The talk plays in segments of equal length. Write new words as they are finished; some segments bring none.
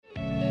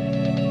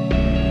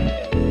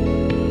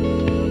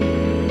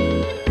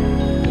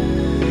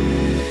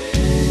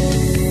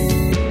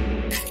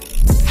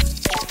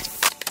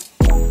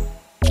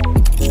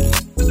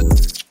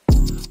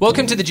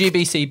Welcome to the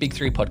GBC Big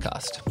 3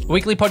 podcast, a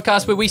weekly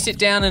podcast where we sit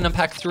down and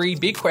unpack 3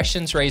 big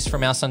questions raised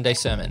from our Sunday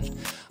sermon.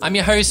 I'm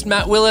your host,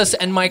 Matt Willis,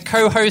 and my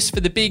co-host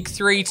for the Big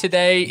 3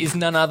 today is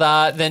none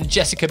other than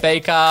Jessica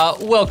Baker.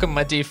 Welcome,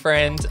 my dear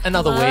friend,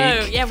 another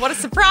week. Yeah, what a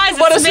surprise.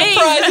 What it's a me.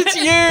 surprise, it's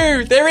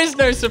you. There is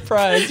no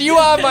surprise. You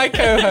are my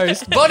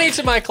co-host. Bonnie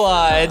to my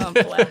Clyde. Oh,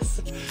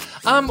 bless.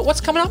 What's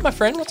coming up, my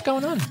friend? What's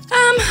going on?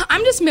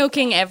 I'm just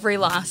milking every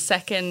last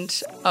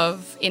second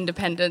of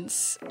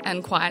independence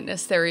and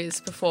quietness there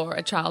is before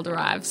a child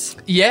arrives.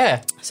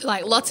 Yeah. So,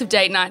 lots of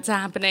date nights are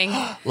happening.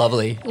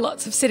 Lovely.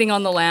 Lots of sitting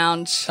on the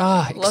lounge.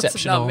 Lots of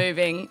exceptional. not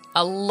moving.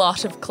 A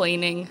lot of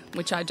cleaning,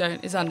 which I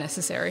don't is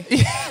unnecessary.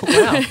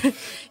 Wow.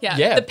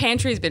 Yeah. The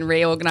pantry's been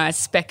reorganised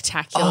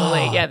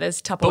spectacularly. Yeah,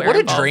 there's Tupperware But what a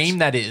involved. dream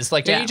that is.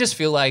 Don't Yeah. you just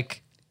feel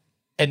like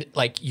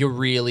you're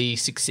really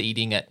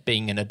succeeding at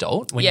being an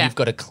adult when Yeah. you've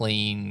got a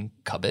clean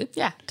cupboard?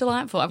 Yeah,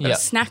 delightful. I've got Yeah. a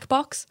snack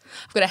box.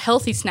 I've got a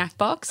healthy snack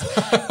box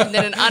and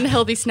then an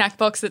unhealthy snack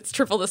box that's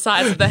triple the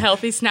size of the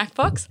healthy snack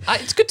box.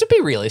 It's good to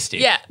be realistic.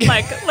 Yeah,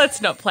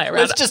 let's not play around.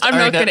 Let's just I'm own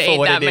not it going to for eat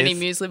what that it many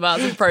is. muesli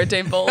bars and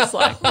protein balls.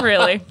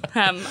 Really.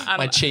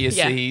 My chia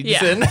yeah, seeds.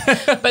 Yeah.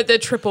 And But the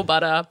triple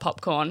butter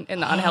popcorn in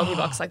the unhealthy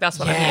box, that's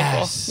what I'm here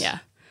Yes. for. Yeah.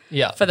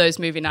 yeah. For those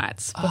movie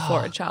nights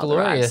before a child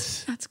glorious.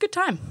 arrives. That's a good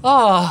time.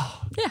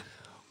 Oh, Yeah.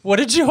 what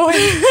a joy.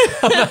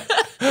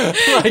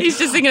 He's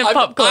just thinking of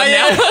popcorn I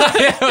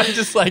now. am. I'm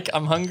just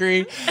I'm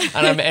hungry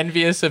and I'm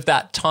envious of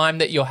that time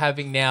that you're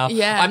having now.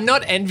 Yeah. I'm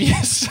not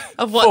envious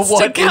Of what's for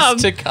what to come.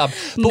 is to come.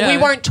 But No. we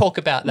won't talk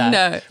about that.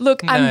 No,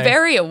 look, No. I'm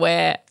very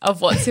aware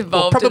of what's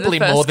involved probably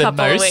in the first more than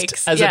couple of most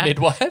weeks. as a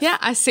midwife. Yeah,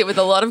 I sit with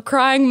a lot of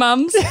crying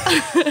mums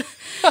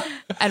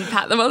and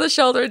pat them on the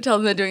shoulder and tell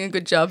them they're doing a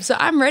good job. So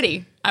I'm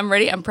ready. I'm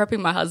prepping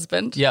my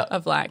husband Yeah.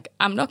 of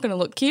I'm not going to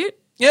look cute.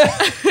 Yeah.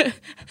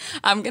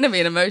 I'm going to be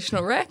an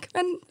emotional wreck,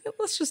 and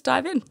let's just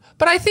dive in.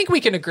 But I think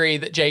we can agree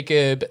that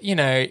Jacob,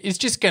 is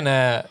just going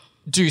to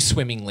do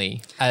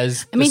swimmingly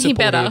as the he supportive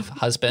better.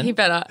 husband. He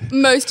better.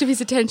 Most of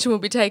his attention will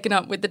be taken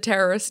up with the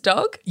terrorist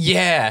dog.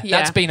 Yeah, Yeah.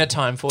 that's been a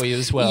time for you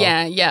as well.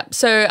 Yeah.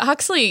 So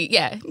Huxley,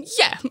 yeah.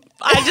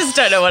 I just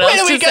don't know what else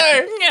Where do we to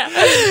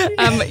say.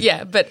 go?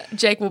 Yeah. But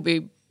Jake will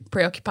be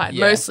preoccupied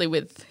Yeah. mostly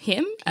with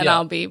him, and Yeah.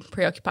 I'll be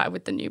preoccupied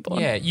with the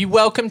newborn. Yeah, you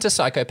welcomed a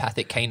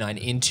psychopathic canine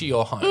into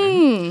your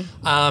home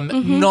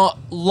not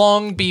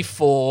long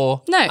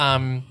before. No.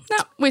 No,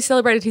 we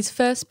celebrated his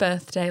first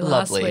birthday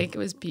last Lovely. week. It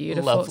was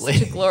beautiful. Lovely.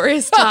 Such a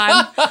glorious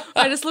time.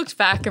 I just looked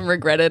back and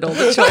regretted all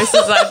the choices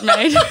I'd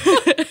made.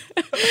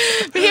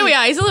 But here we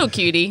are. He's a little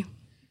cutie.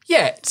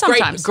 Yeah,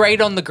 Sometimes.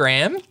 great on the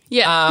gram.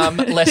 Yeah.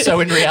 Less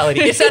so in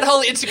reality. It's that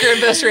whole Instagram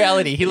versus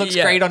reality. He looks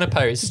Yeah. great on a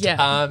post.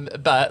 Yeah.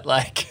 But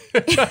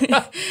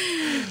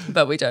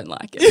But we don't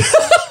like it.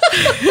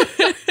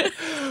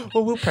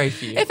 well, we'll pray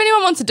for you. If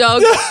anyone wants a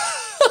dog,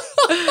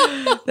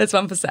 there's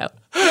one for sale.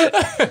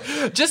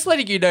 Just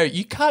letting you know,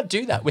 you can't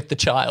do that with the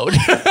child.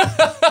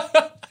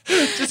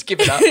 Just give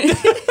it up.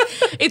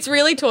 It's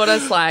really taught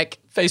us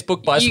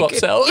Facebook buy, You swap, could-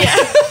 sell. Yeah.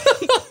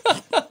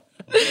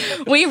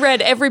 We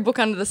read every book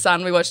under the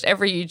sun. We watched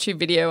every YouTube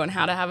video on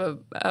how to have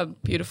a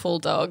beautiful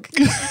dog.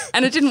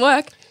 And it didn't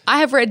work. I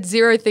have read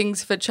 0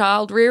 things for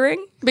child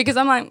rearing because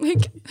I'm like, who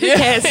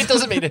cares? It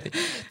doesn't mean anything.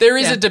 There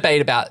is Yeah. a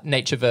debate about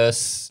nature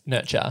versus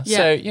nurture. Yeah.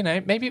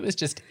 So, maybe it was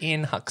just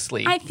in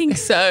Huxley. I think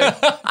so.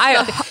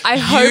 I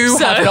hope you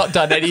so. have not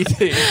done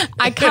anything.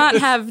 I can't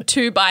have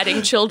 2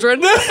 biting children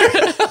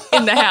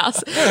in the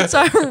house. So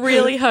I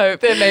really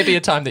hope. There may be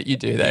a time that you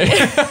do, though.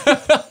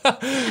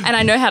 And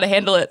I know how to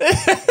handle it.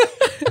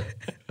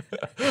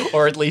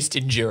 Or at least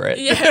endure it.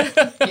 Yeah.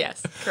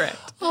 Yes, correct.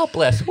 Oh,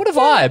 bless. What a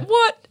vibe.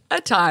 What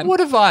a time. What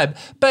a vibe.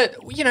 But,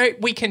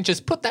 we can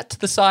just put that to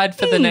the side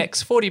for the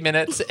next 40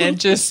 minutes and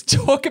just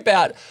talk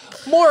about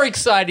more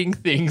exciting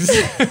things.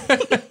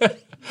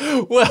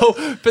 Well,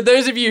 for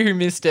those of you who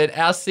missed it,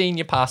 our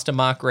senior pastor,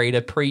 Mark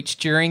Reeder, preached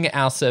during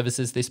our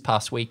services this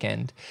past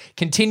weekend,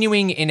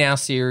 continuing in our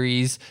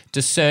series,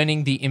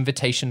 Discerning the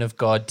Invitation of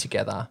God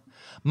Together.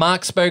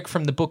 Mark spoke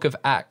from the book of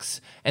Acts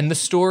and the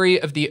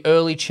story of the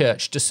early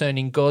church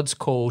discerning God's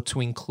call to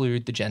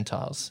include the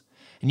Gentiles.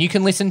 And you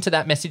can listen to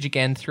that message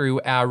again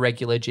through our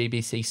regular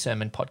GBC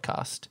sermon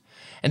podcast.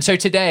 And so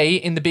today,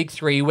 in the Big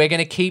 3, we're going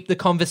to keep the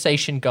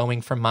conversation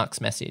going from Mark's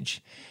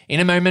message. In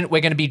a moment,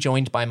 we're going to be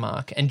joined by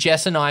Mark, and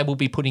Jess and I will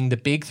be putting the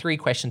Big 3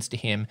 questions to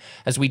him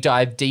as we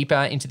dive deeper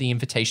into the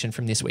invitation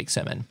from this week's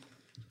sermon.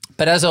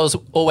 But as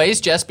always,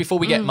 Jess, before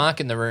we get Mark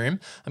in the room,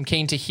 I'm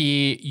keen to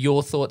hear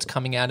your thoughts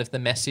coming out of the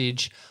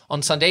message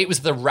on Sunday. It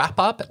was the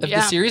wrap-up of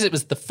the series. It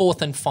was the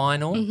 4th and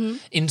final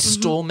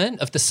installment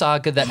of the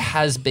saga that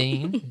has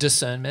been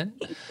discernment.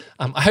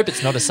 I hope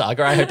it's not a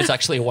saga. I hope it's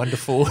actually a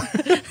wonderful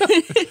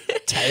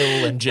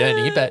tale and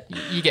journey, but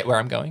you get where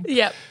I'm going.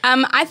 Yeah.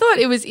 I thought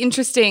it was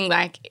interesting,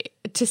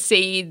 to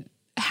see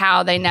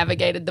how they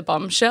navigated the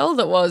bombshell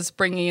that was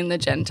bringing in the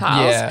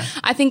Gentiles. Yeah.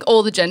 I think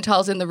all the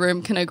Gentiles in the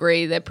room can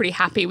agree they're pretty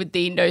happy with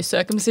the no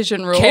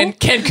circumcision rule. Can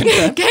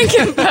confirm. Can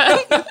confirm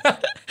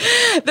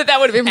that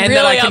would have been And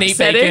that really I can eat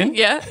upsetting. bacon.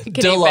 Yeah, you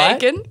can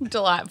Delight. eat bacon.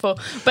 delightful.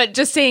 But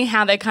just seeing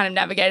how they kind of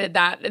navigated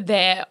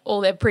that,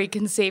 all their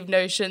preconceived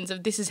notions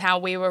of this is how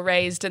we were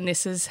raised and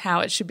this is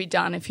how it should be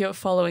done if you're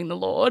following the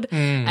Lord,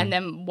 and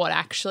then what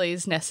actually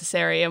is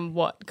necessary and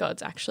what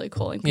God's actually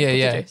calling people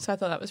to do. So I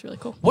thought that was really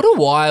cool. What a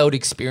wild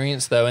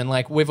experience, though. And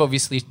like we've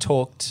obviously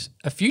talked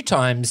a few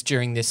times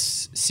during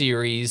this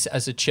series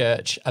as a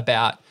church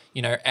about,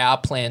 you know, our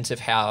plans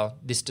of how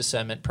this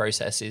discernment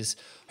process is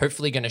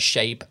hopefully going to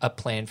shape a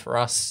plan for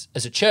us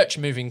as a church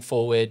moving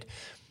forward.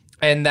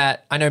 And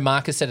that I know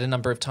Mark has said a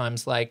number of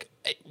times, like,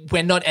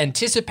 we're not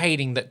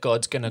anticipating that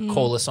God's going to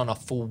call us on a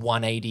full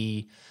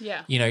 180,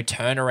 you know,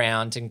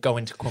 turnaround and go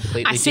into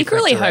completely different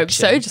secretly hope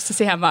so, just to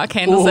see how Mark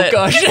handles it.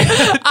 Gosh.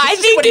 I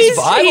think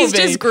he's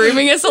just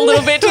grooming us a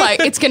little bit,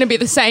 like, it's going to be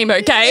the same,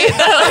 okay?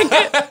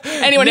 Like,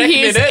 anyone who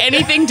hears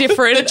anything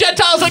different, the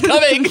Gentiles are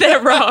coming.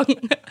 They're wrong.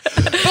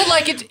 But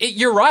like,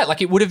 you're right.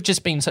 Like, it would have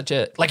just been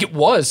it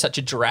was such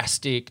a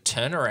drastic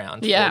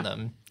turnaround for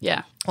them.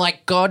 Yeah.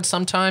 Like, God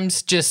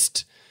sometimes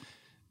just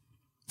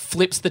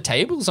flips the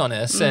tables on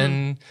us,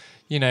 and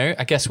you know,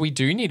 I guess we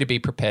do need to be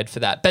prepared for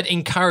that, but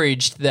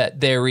encouraged that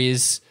there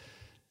is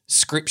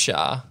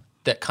scripture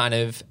that kind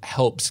of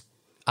helps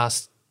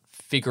us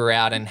figure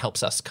out and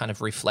helps us kind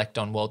of reflect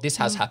on, well, this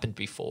has happened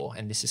before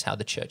and this is how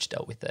the church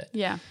dealt with it.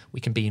 Yeah. We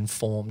can be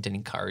informed and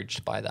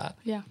encouraged by that.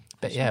 Yeah.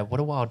 But yeah, what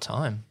a wild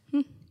time.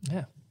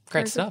 Yeah,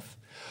 great stuff.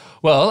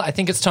 Well, I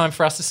think it's time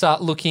for us to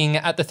start looking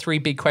at the 3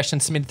 big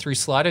questions submitted through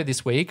Slido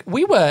this week.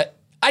 We were,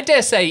 I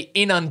dare say,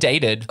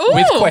 inundated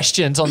with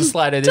questions on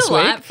Slido this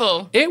Delightful.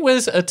 week. It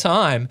was a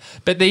time.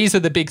 But these are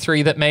the big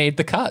 3 that made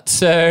the cut.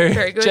 So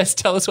Very good. Jess,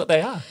 tell us what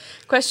they are.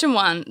 Question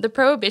 1, the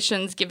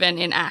prohibitions given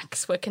in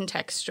Acts were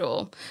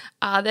contextual.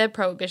 Are there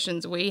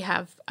prohibitions we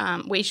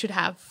should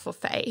have for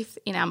faith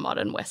in our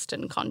modern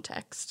Western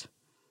context?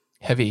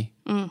 Heavy.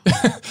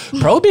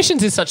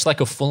 Prohibitions is such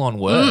like a full-on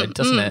word,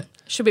 doesn't it?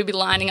 Should we be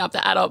lining up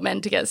the adult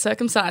men to get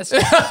circumcised? No,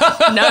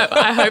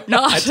 I hope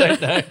not. I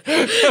don't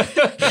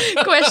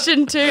know.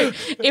 Question 2,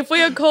 if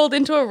we are called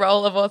into a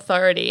role of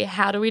authority,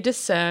 how do we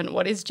discern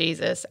what is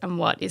Jesus and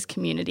what is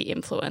community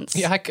influence?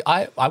 Yeah,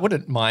 I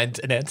wouldn't mind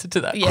an answer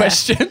to that Yeah,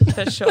 question.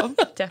 for sure,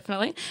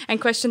 definitely. And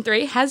question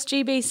 3, has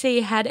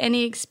GBC had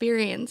any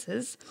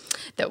experiences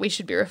that we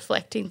should be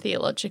reflecting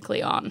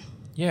theologically on?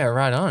 Yeah,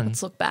 right on.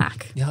 Let's look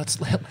back. Yeah, let's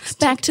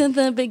Back to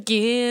the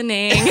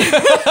beginning.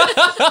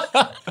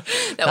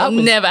 that will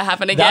never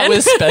happen again. That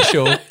was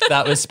special.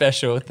 That was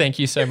special. Thank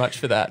you so much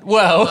for that.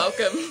 Well,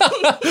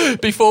 welcome.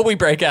 Before we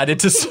break out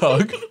into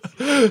song,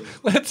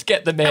 let's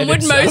get the man And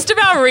would himself. most of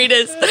our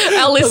readers,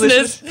 our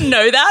listeners,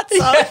 know that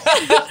song?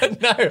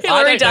 No, Hillary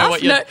I don't Duff? know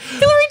what you're... No,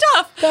 Hillary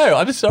Duff. No,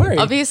 I'm sorry.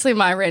 Obviously,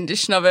 my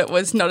rendition of it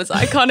was not as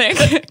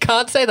iconic.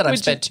 Can't say that I've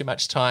spent too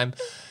much time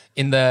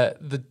in the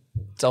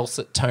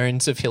dulcet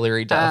tones of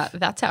Hillary Duff.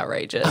 That's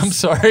outrageous. I'm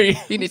sorry.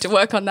 You need to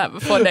work on that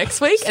before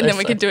next week, and then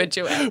we can do a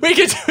duet. We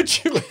can do a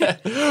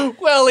duet.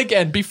 Well,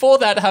 again, before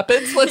that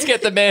happens, let's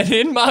get the man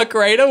in. Mark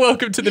Rader,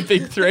 welcome to the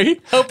Big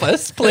 3. Help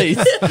us,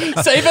 please.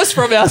 Save us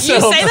from ourselves.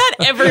 You say that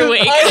every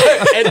week. I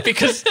know, and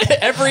because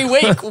every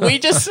week we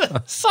just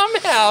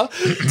somehow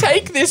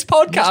take this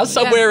podcast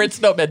somewhere it's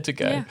not meant to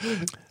go. Yeah.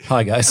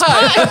 Hi, guys.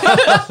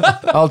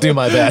 I'll do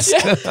my best.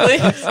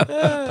 Please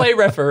play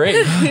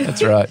referee.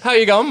 That's right. How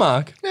you going,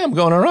 Mark? Yeah, I'm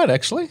going all right,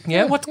 actually.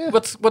 Yeah.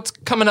 What's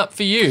coming up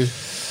for you?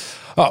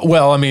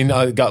 Well, I mean,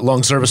 I got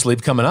long service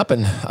leave coming up,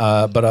 and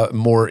but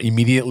more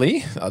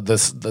immediately, the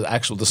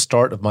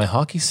start of my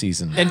hockey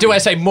season. And do I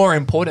say more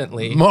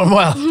importantly? Well,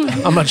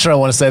 I'm not sure I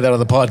want to say that on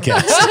the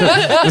podcast.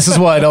 This is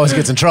why it always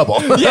gets in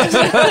trouble. Yes.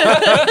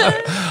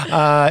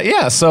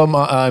 So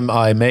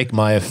I make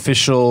my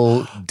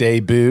official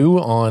debut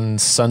on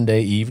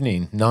Sunday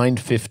evening,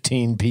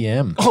 9:15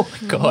 p.m. Oh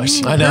my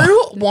gosh! I know.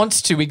 Who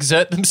wants to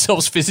exert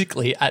themselves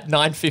physically at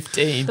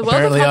 9:15? The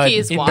world of hockey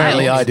is wild.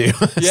 Apparently, I do.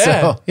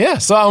 Yeah.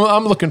 So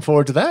I'm looking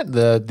forward to that.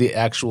 The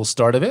actual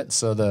start of it.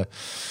 So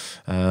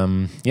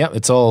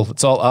it's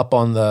all up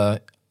on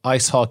the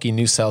Ice Hockey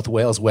New South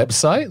Wales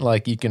website.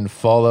 Like, you can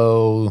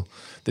follow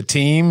the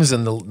teams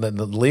and the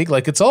league.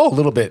 Like, it's all a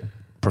little bit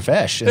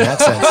profesh in that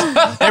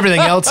sense. Everything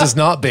else has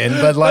not been,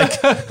 but like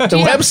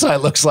the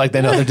website looks like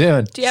they know what they're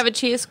doing. Do you have a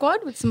cheer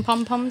squad with some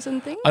pom-poms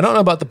and things? I don't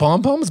know about the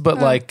pom-poms, but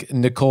like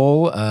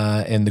Nicole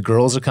and the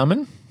girls are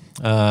coming.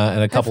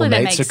 And a couple of Hopefully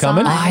they mates make are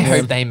coming. signs. I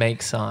hope they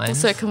make signs.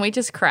 So can we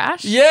just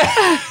crash? Yeah.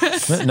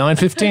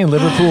 9:15,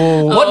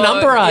 Liverpool. What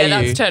number are you?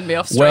 That's turned me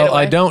off straight Well,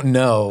 away. I don't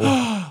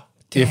know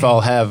if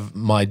I'll have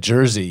my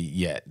jersey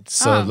yet.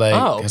 So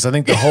because I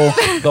think the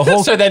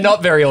whole So they're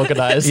not very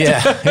organized. yeah,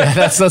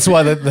 that's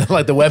why the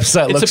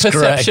website It's looks a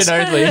perception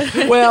correct.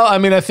 only. Well, I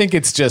mean, I think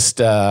it's just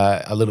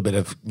a little bit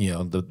of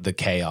the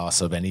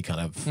chaos of any kind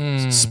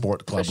of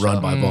sport club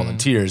run by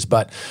volunteers.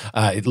 But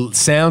it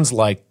sounds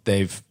like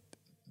they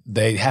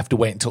have to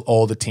wait until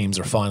all the teams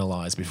are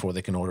finalized before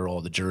they can order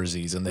all the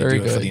jerseys, and they Very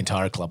do it for good. the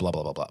entire club, blah,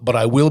 blah, blah, blah. But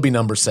I will be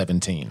number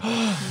 17.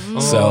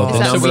 So the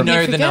that So we number,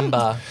 know the significant?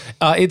 number.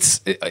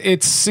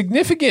 it's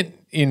significant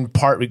in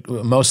part,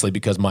 mostly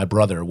because my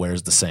brother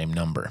wears the same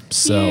number.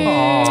 So.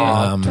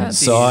 That's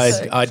So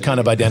so I'd kind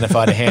of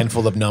identified a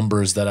handful of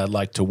numbers that I'd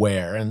like to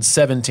wear, and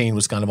 17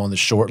 was kind of on the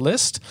short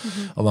list,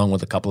 along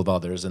with a couple of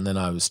others. And then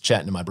I was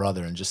chatting to my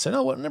brother and just said,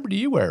 "Oh, what number do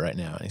you wear right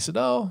now?" And he said,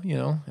 "Oh,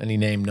 and he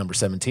named number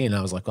 17. And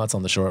I was like, "Well, that's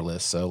on the short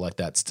list." So like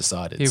that's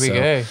decided. Here we So,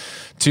 go.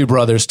 2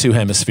 brothers, 2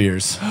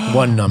 hemispheres,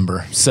 1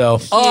 number. So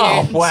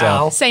Oh,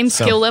 wow. Same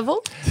skill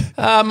level.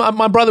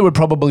 my brother would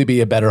probably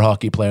be a better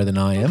hockey player than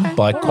I am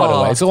by quite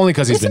a way. It's only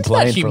because he's been Listen to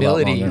that playing for a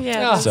lot humility. longer. Yeah,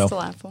 that's So-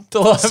 delightful.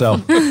 So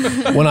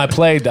when I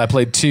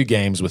played 2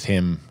 games with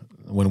him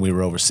when we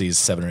were overseas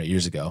 7 or 8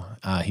 years ago.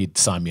 He'd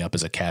signed me up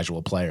as a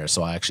casual player,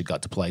 so I actually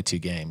got to play 2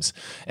 games,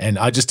 and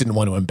I just didn't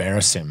want to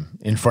embarrass him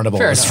in front of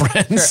all his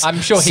friends. Fair. I'm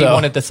sure he So-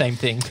 wanted the same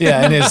thing.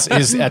 Yeah, and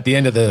his at the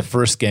end of the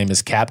first game,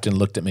 his captain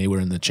looked at me.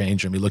 We're in the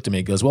change room. He looked at me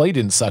and goes, "Well, you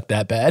didn't suck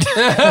that bad."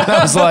 I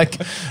was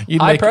like,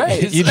 High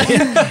praise.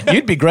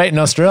 You'd be great in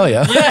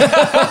Australia."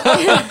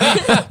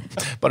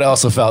 But I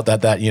also felt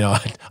that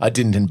I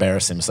didn't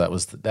embarrass him, so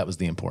that was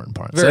the important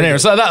part. So Very anyway,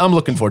 good. I'm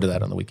looking forward to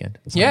that on the weekend.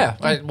 So, Yeah.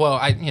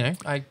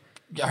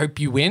 I hope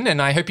you win,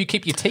 and I hope you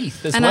keep your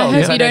teeth as And well. I hope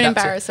because you know don't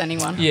that's embarrass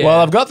anyone. Yeah.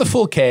 Well, I've got the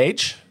full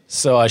cage,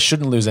 so I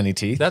shouldn't lose any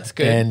teeth. That's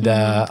good. And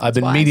I've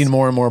been wise. meeting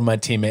more and more of my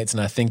teammates, and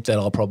I think that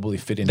I'll probably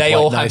fit in They quite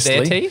all have nicely.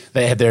 their teeth?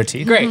 They have their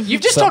teeth. Great.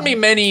 You've just So- told me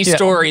many Yeah.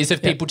 stories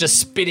of people just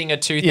spitting a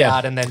tooth Yeah.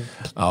 out and then.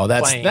 Oh,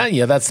 that's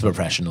playing. that's the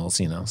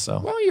professionals,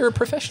 So. Well, you're a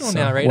professional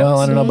now, right? Well,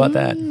 I don't know about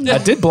that. I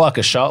did block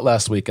a shot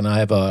last week, and I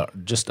have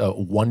just a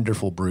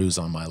wonderful bruise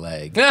on my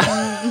leg.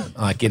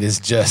 Like it is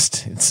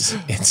just,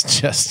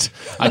 it's just.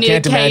 You need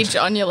a cage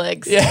on your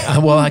legs.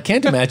 Well, I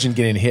can't imagine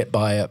getting hit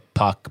by a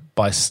puck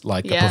by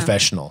a Yeah.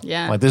 professional.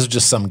 Yeah. Like this is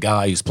just some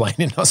guy who's playing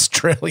in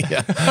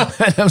Australia.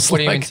 And I was What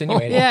are you like,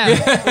 insinuating? Yeah,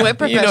 we're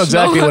professional. You know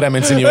exactly what I'm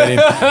insinuating.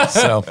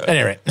 So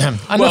anyway,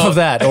 enough of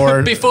that.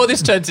 Or Before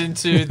this turns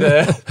into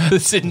the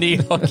Sydney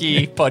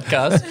hockey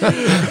podcast,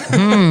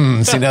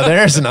 see, now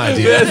there's an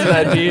idea. that's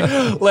an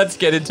idea. Let's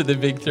get into the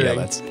big 3. Yeah,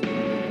 let's.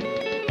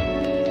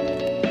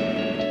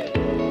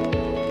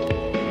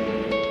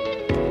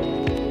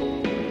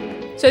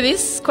 So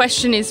this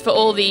question is for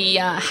all the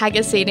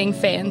haggis eating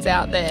fans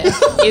out there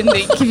in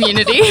the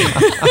community.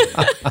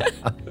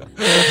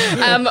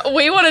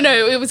 We want to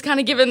know, it was kind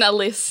of given a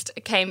list,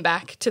 came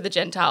back to the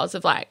Gentiles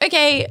of like,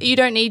 okay, you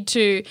don't need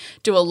to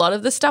do a lot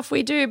of the stuff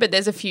we do, but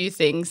there's a few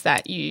things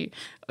that you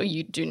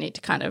do need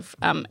to kind of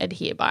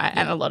adhere by.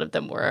 And a lot of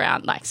them were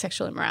around like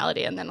sexual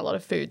immorality and then a lot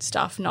of food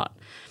stuff, not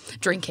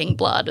drinking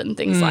blood and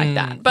things like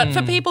that. But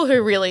for people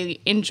who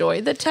really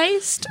enjoy the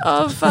taste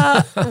of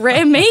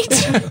rare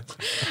meat,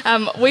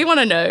 we want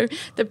to know,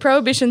 the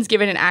prohibitions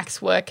given in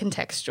Acts were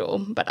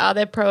contextual, but are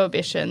there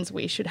prohibitions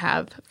we should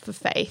have for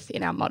faith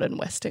in our modern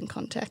Western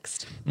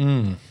context?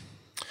 Yeah,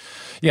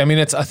 I mean,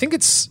 that's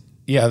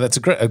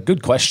a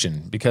good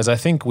question, because I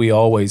think we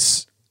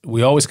always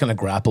kind of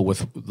grapple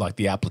with like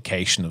the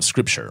application of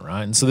Scripture,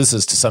 right? And so this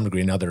is to some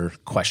degree another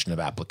question of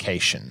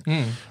application,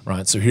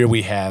 right? So here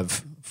we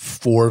have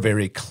 4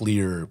 very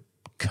clear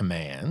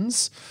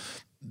commands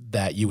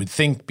that you would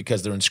think,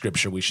 because they're in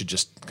Scripture, we should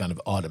just kind of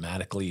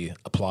automatically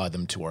apply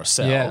them to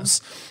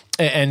ourselves.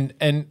 And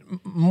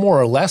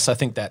more or less, I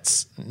think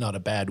that's not a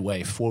bad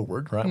way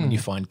forward, right? When you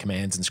find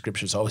commands in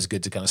Scripture, it's always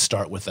good to kind of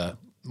start with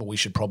we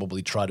should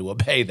probably try to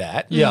obey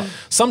that. Yeah.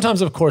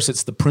 Sometimes, of course,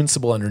 it's the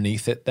principle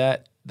underneath it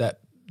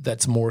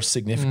that's more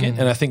significant.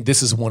 And I think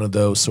this is one of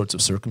those sorts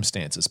of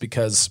circumstances,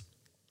 because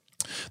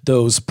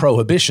those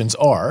prohibitions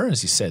are,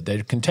 as you said, they're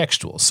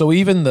contextual. So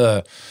even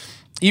the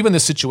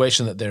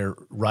situation that they're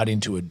writing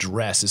to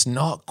address is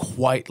not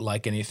quite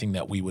like anything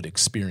that we would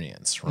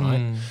experience,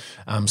 right?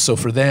 So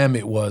for them,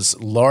 it was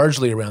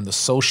largely around the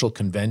social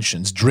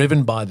conventions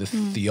driven by the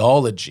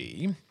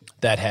theology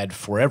that had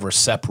forever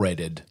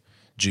separated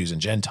Jews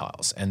and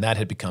Gentiles, and that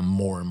had become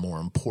more and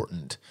more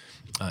important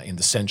in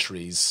the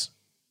centuries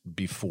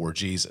before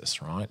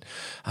Jesus, right?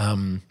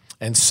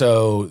 And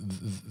so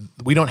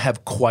we don't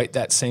have quite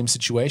that same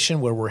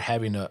situation where we're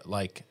having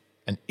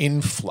an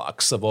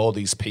influx of all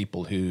these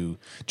people who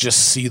just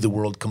see the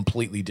world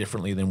completely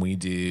differently than we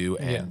do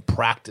and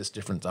practice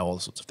different, all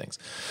sorts of things.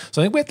 So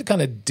I think we have to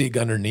kind of dig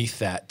underneath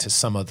that to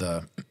some of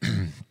the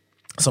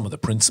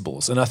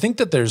principles. And I think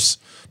that there's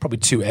probably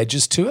 2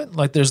 edges to it.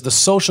 Like there's the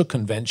social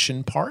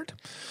convention part,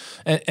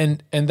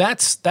 and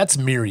that's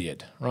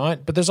myriad,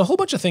 right? But there's a whole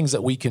bunch of things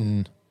that we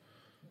can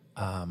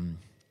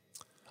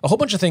a whole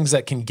bunch of things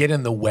that can get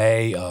in the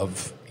way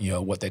of,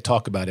 what they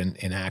talk about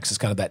in Acts is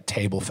kind of that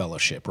table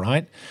fellowship,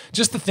 right?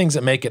 Just the things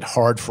that make it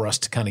hard for us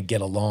to kind of get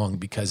along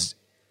because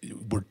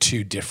we're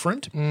too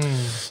different.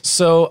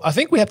 So I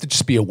think we have to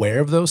just be aware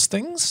of those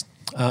things.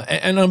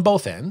 And on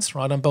both ends,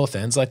 right? On both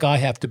ends, like I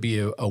have to be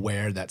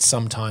aware that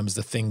sometimes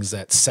the things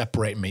that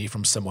separate me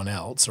from someone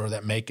else or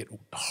that make it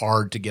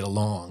hard to get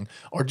along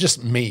are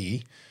just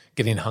me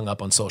getting hung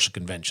up on social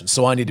conventions.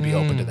 So I need to be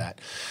open to that.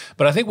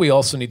 But I think we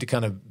also need to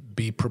kind of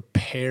be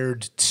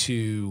prepared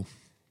to,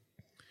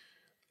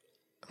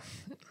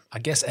 I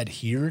guess,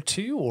 adhere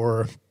to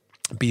or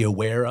be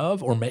aware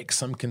of or make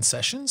some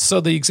concessions.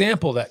 So the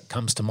example that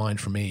comes to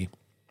mind for me,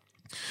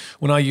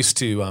 when I used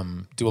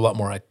to do a lot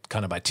more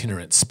kind of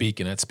itinerant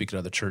speaking, I'd speak at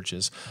other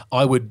churches,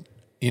 I would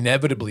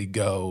inevitably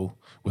go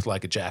with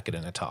like a jacket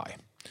and a tie.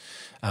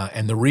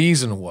 And the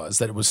reason was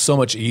that it was so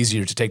much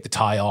easier to take the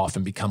tie off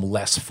and become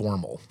less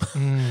formal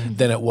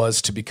than it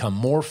was to become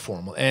more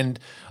formal. And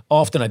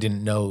often I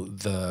didn't know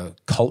the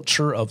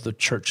culture of the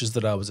churches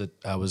that I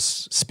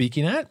was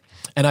speaking at,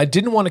 and I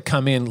didn't want to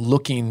come in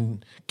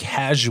looking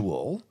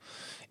casual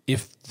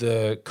if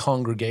the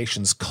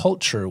congregation's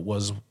culture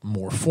was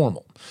more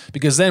formal.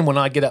 Because then when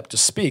I get up to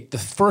speak, the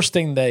first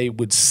thing they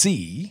would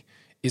see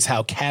is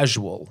how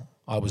casual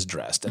I was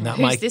dressed. And that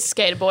Who's this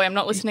skater boy? I'm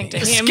not listening to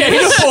him. Skater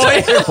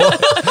boy.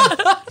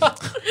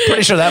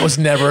 Pretty sure that was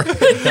never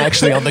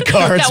actually on the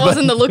cards. That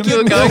wasn't the look you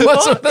were going It for.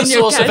 wasn't The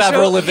source of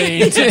Avril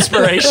Lavigne's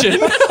inspiration.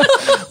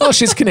 Well,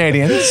 she's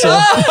Canadian, so.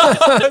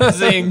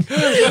 Zing.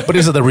 But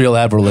is it the real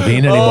Avril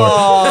Lavigne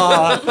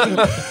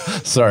anymore?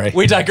 Sorry.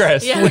 We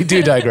digress. Yeah. We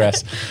do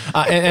digress,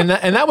 and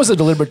that was a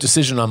deliberate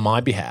decision on my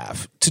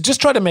behalf to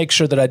just try to make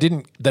sure that I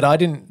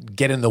didn't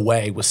get in the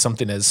way with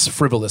something as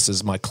frivolous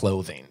as my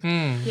clothing.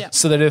 Yeah.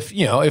 So that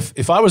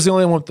if I was the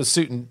only one with the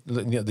suit and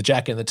the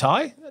jacket and the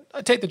tie,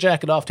 I'd take the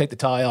jacket off, take the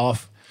tie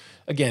off,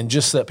 again,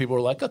 just so that people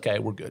were like, okay,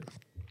 we're good.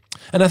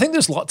 And I think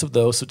there's lots of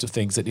those sorts of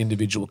things that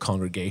individual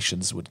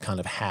congregations would kind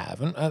of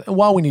have. And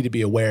while we need to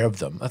be aware of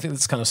them, I think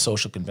that's kind of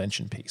social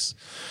convention piece.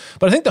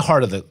 But I think the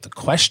heart of the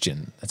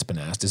question that's been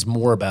asked is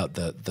more about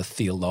the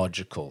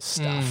theological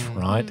stuff,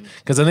 right?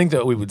 Because I think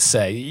that we would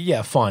say,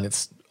 yeah, fine,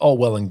 it's all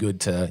well and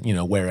good to,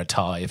 wear a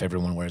tie if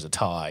everyone wears a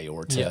tie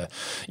or to,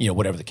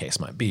 whatever the case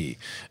might be.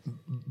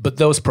 But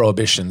those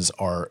prohibitions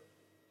are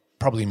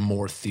probably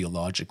more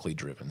theologically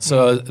driven.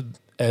 So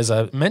as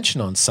I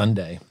mentioned on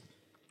Sunday,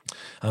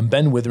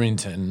 Ben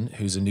Witherington,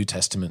 who's a New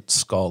Testament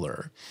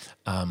scholar,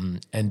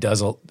 and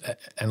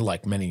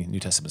like many New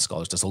Testament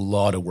scholars, does a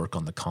lot of work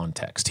on the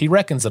context. He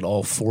reckons that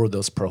all 4 of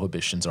those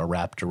prohibitions are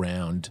wrapped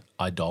around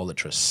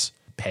idolatrous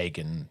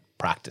pagan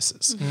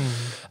practices.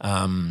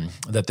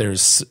 That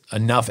there's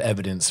enough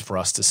evidence for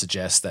us to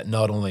suggest that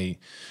not only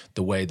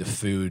the way the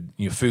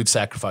food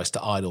sacrificed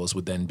to idols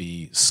would then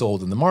be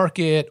sold in the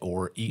market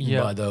or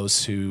eaten by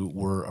those who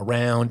were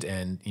around,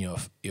 and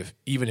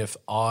if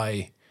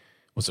I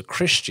was a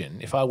Christian,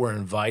 if I were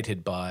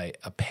invited by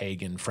a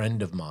pagan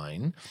friend of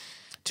mine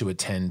to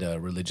attend a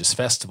religious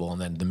festival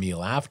and then the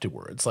meal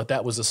afterwards, like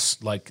that was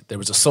there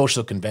was a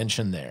social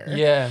convention there.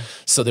 Yeah.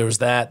 So there was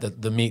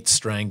that the meat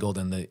strangled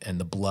and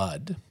the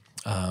blood.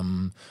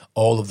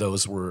 All of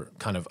those were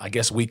kind of, I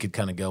guess we could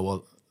kind of go,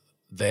 well,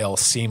 they all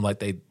seem like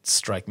they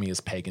strike me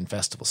as pagan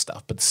festival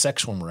stuff, but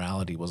sexual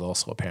morality was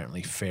also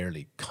apparently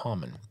fairly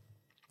common.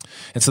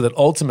 And so that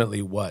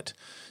ultimately what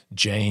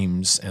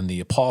James and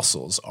the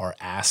apostles are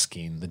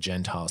asking the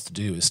Gentiles to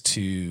do is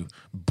to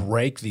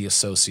break the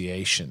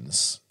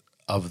associations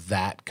of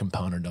that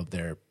component of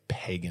their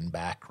pagan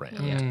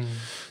background.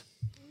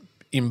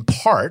 In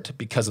part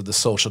because of the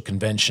social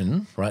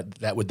convention, right,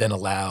 that would then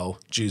allow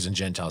Jews and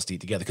Gentiles to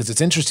eat together. Because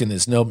it's interesting,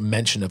 there's no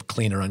mention of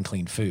clean or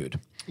unclean food.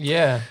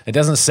 Yeah. It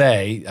doesn't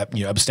say,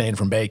 abstain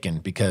from bacon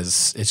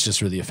because it's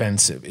just really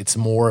offensive. It's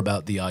more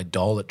about the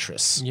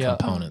idolatrous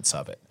components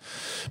of it.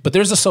 But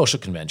there's a social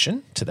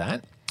convention to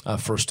that.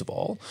 First of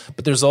all,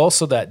 but there's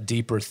also that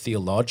deeper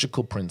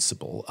theological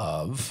principle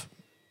of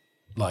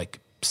like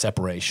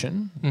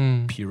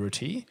separation,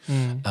 purity,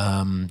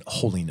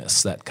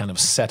 holiness, that kind of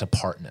set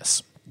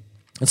apartness.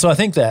 And so I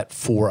think that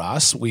for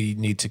us, we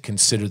need to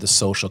consider the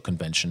social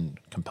convention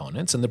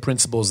components and the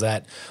principles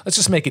that let's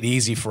just make it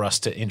easy for us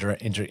to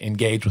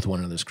engage with one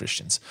another as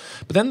Christians.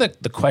 But then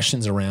the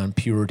questions around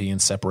purity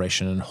and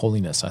separation and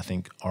holiness, I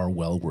think, are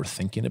well worth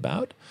thinking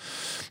about.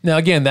 Now,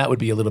 again, that would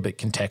be a little bit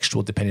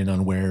contextual depending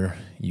on where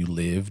you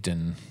lived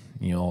and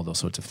all those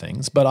sorts of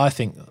things. But I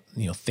think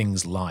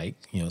things like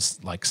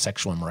like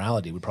sexual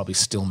immorality would probably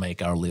still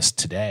make our list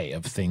today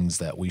of things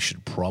that we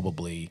should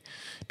probably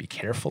be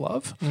careful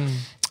of.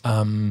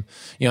 I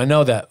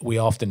know that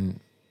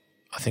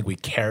I think we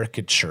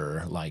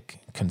caricature like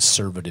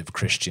conservative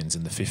Christians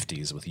in the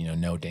 50s with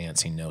no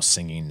dancing, no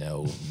singing,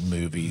 no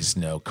movies,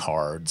 no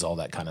cards, all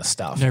that kind of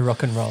stuff. No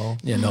rock and roll.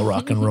 Yeah, no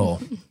rock and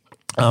roll.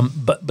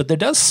 But there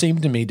does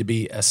seem to me to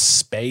be a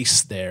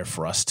space there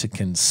for us to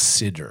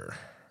consider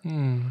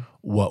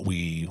what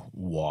we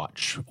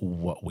watch,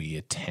 what we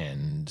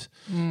attend,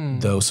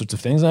 those sorts of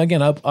things. And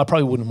again, I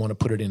probably wouldn't want to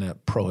put it in a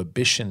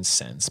prohibition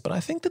sense, but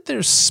I think that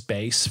there's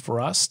space for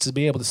us to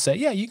be able to say,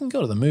 yeah, you can go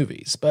to the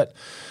movies. But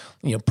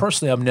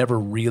personally, I've never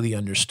really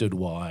understood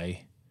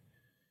why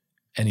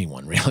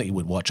anyone really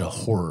would watch a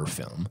horror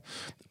film.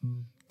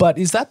 But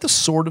is that the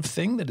sort of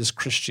thing that as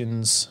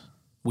Christians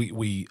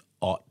we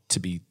ought to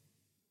be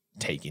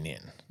taking in,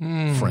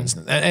 for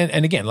instance?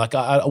 And again, like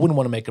I wouldn't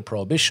want to make a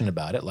prohibition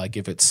about it. Like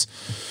if it's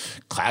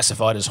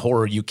classified as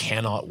horror, you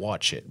cannot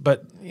watch it.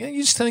 But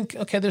you just think,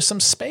 okay, there's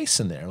some space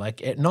in there.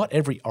 Like not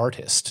every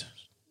artist,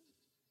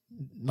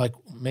 like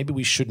maybe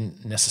we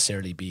shouldn't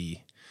necessarily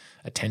be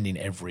attending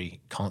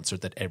every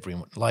concert that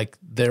everyone like.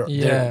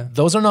 Yeah.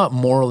 Those are not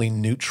morally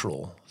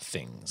neutral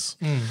things.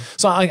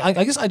 So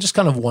I guess I just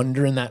kind of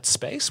wonder in that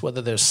space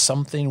whether there's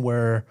something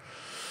where,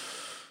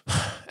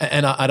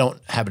 and I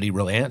don't have any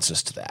real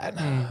answers to that,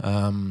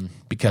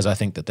 because I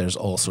think that there's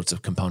all sorts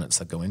of components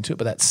that go into it,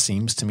 but that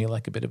seems to me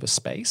like a bit of a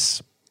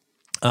space.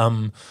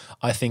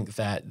 I think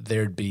that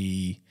there'd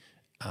be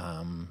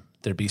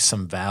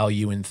some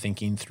value in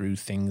thinking through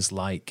things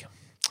like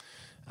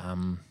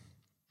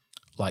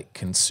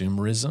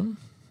consumerism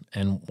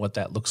and what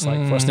that looks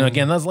like for us. Now,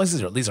 again,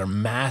 these are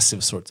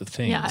massive sorts of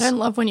things. Yeah, I don't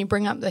love when you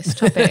bring up this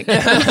topic. But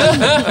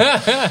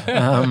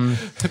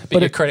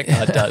your credit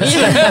card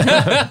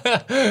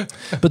does.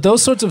 But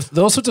those sorts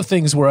of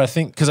things where I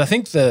think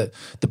the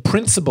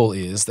principle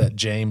is that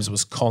James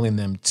was calling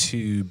them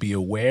to be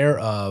aware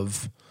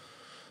of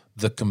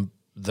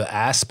the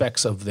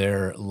aspects of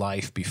their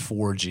life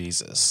before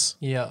Jesus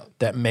Yeah.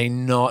 that may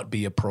not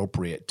be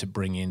appropriate to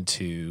bring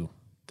into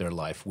their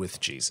life with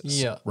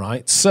Jesus. Yeah.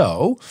 Right?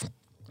 So,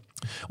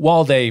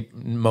 while they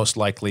most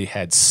likely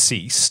had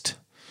ceased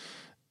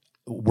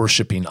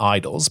worshiping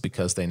idols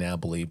because they now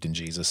believed in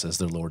Jesus as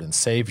their Lord and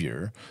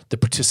Savior, the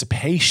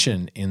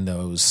participation in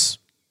those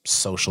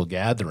social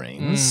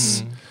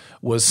gatherings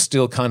was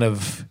still kind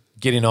of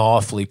getting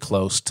awfully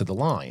close to the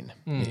line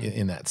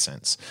in that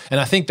sense. And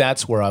I think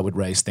that's where I would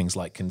raise things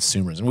like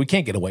consumerism. We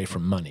can't get away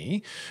from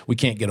money. We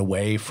can't get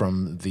away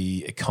from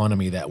the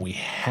economy that we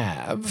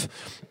have.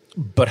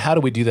 But how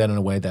do we do that in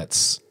a way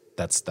that's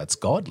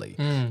godly?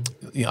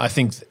 I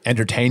think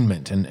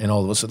entertainment and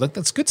all of those,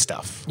 that's good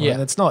stuff. Right? Yeah.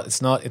 It's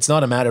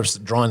not a matter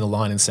of drawing the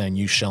line and saying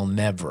you shall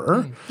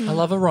never. I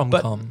love a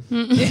rom-com.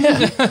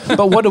 Yeah.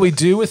 But what do we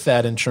do with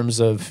that in terms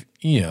of,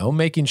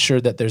 making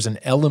sure that there's an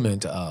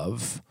element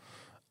of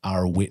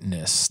our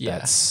witness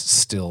that's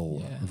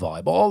still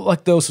viable? All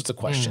like those sorts of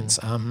questions.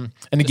 And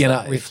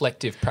again,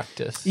 Reflective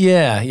practice.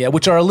 yeah,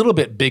 which are a little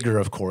bit bigger,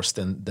 of course,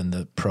 than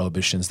the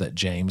prohibitions that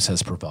James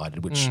has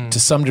provided, which to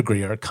some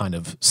degree are kind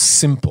of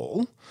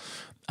simple,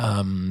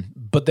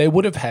 but they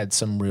would have had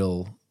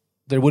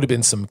there would have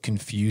been some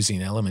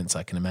confusing elements,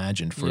 I can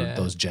imagine, for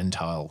those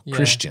Gentile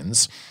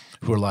Christians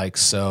who are like,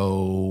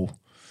 so,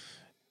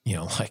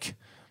 like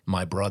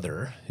my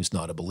brother, who's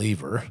not a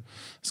believer,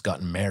 has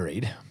gotten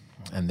married.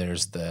 And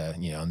there's the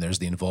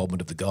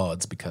involvement of the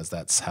gods because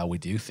that's how we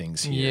do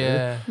things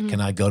here. Yeah. Can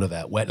I go to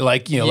that wedding?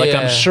 Like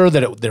I'm sure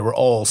that there were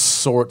all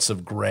sorts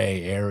of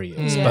gray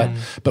areas,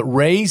 but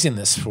raising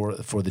this for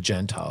the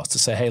Gentiles to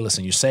say, hey,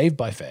 listen, you're saved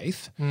by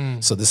faith,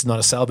 so this is not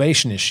a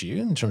salvation issue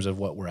in terms of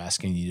what we're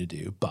asking you to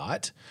do,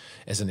 but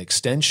as an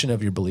extension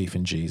of your belief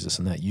in Jesus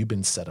and that you've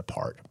been set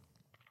apart,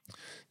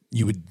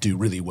 you would do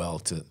really well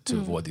to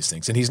avoid these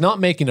things. And he's not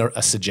making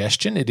a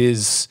suggestion. It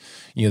is,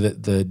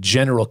 the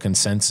general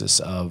consensus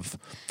of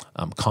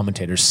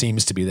commentators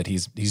seems to be that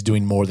he's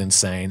doing more than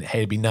saying,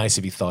 hey, it'd be nice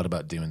if you thought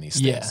about doing these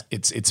things. Yeah.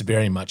 It's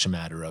very much a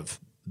matter of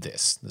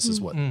this. This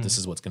is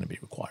what's going to be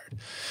required.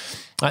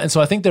 And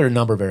so I think there are a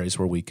number of areas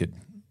where we could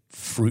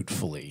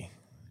fruitfully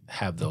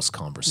have those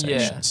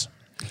conversations.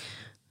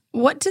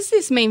 What does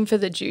this mean for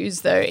the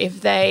Jews, though, if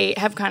they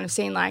have kind of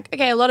seen like,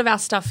 okay, a lot of our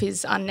stuff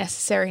is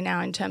unnecessary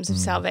now in terms of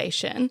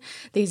salvation.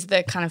 These are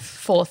the kind of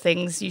 4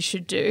 things you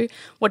should do.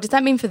 What does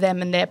that mean for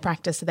them and their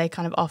practice? Are they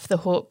kind of off the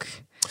hook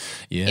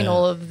in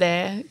all of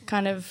their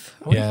kind of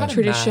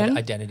tradition? Mad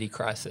identity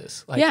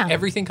crisis. Like Yeah.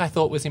 everything I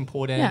thought was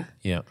important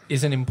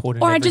isn't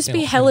important. Or every I'd just be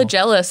single hella thing.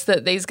 jealous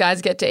that these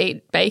guys get to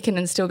eat bacon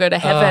and still go to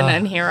heaven,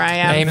 and here I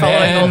am Amen.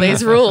 following all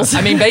these rules. I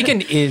mean,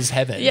 bacon is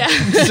heaven. Yeah.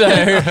 So,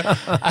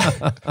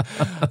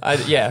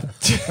 yeah.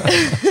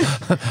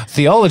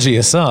 Theology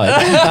aside,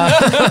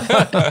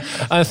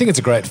 I think it's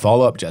a great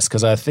follow-up, Jess,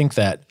 because I think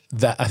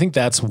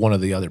that's one of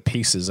the other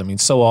pieces. I mean,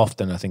 so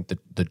often I think that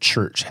the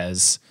church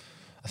has,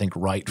 I think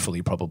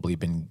rightfully probably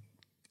been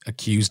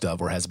accused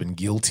of or has been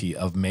guilty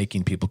of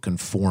making people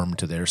conform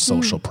to their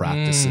social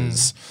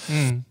practices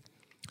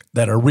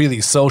that are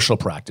really social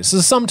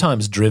practices,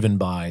 sometimes driven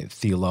by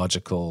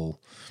theological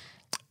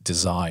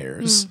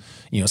desires.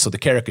 So the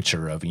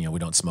caricature of, we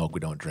don't smoke, we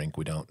don't drink,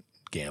 we don't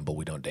gamble,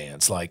 we don't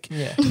dance. Like, we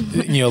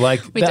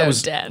that don't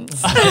was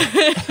dance.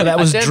 that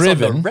was Dance on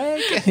driven. the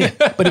reg.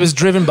 But it was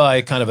driven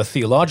by kind of a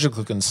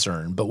theological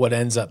concern. But what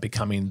ends up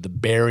becoming the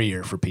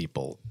barrier for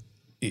people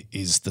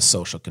is the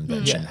social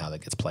convention, how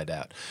that gets played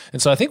out.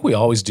 And so I think we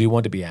always do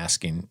want to be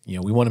asking,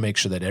 we want to make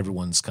sure that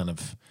everyone's kind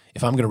of,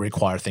 if I'm going to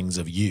require things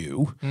of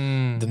you,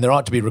 then there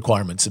ought to be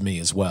requirements of me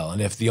as well.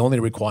 And if the only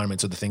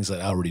requirements are the things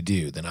that I already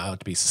do, then I ought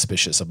to be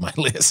suspicious of my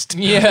list.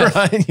 Yeah.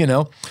 Right?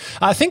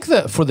 I think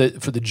that for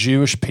the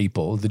Jewish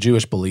people, the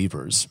Jewish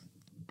believers,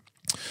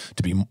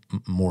 to be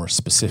more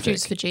specific.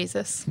 Jews for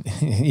Jesus.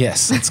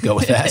 Yes, let's go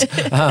with that.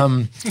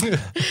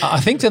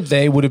 I think that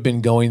they would have been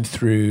going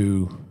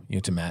through,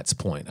 to Matt's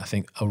point, I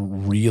think a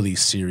really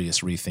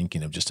serious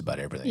rethinking of just about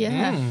everything.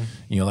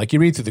 Yeah. Like you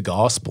read through the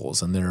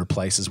Gospels and there are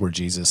places where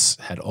Jesus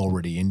had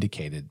already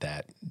indicated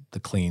that the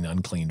clean,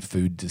 unclean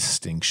food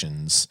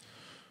distinctions,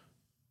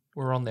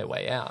 We're on their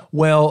way out.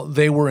 well,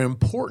 they were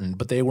important,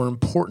 but they were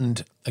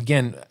important,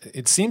 again,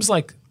 it seems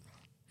like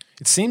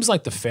it seems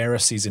like the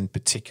Pharisees in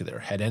particular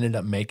had ended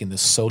up making the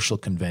social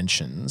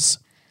conventions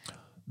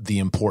the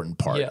important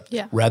part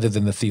Yeah. rather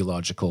than the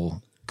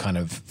theological kind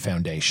of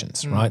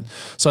foundations, right?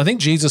 So I think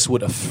Jesus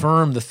would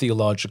affirm the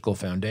theological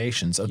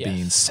foundations of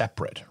being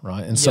separate,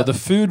 right? And so the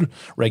food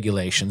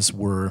regulations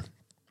were,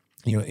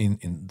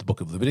 in the book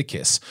of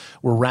Leviticus,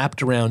 were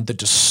wrapped around the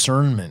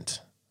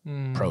discernment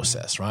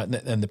process, right?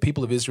 And the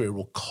people of Israel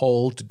were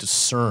called to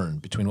discern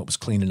between what was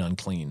clean and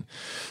unclean.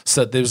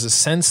 So there's a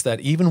sense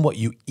that even what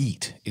you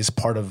eat is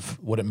part of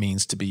what it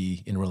means to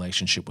be in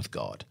relationship with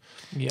God.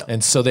 Yeah.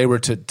 And so they were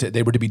to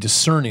be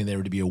discerning, they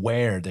were to be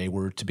aware, they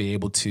were to be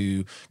able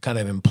to kind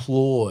of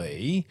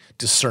employ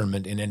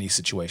discernment in any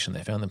situation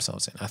they found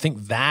themselves in. I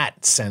think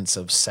that sense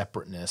of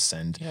separateness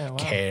and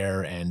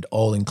care and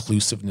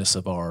all-inclusiveness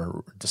of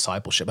our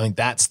discipleship, I think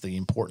that's the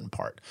important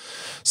part.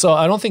 So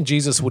I don't think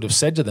Jesus would have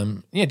said to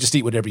them, just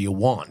eat whatever you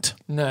want.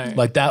 No.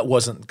 Like that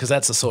wasn't, because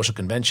that's a social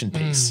convention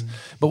piece.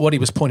 But what he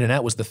was pointing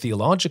out was the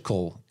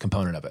theological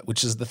component of it,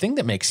 which is the thing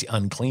that makes you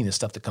unclean is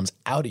stuff that comes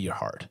out of your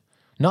heart,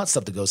 not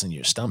stuff that goes into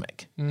your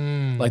stomach.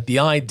 Like the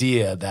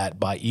idea that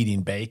by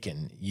eating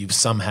bacon, you've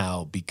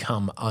somehow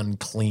become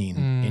unclean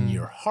in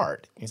your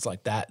heart. It's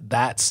like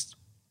that's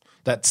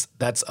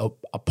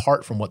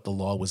apart from what the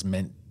law was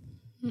meant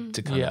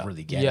to kind of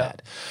really get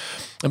at.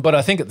 But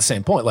I think at the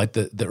same point, like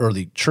the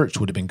early church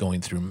would have been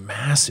going through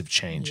massive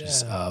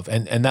changes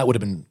and that would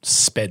have been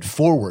sped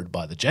forward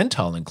by the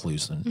Gentile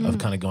inclusion of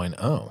kind of going,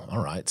 oh,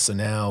 all right. So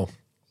now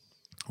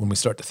when we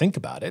start to think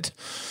about it,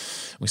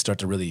 we start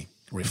to really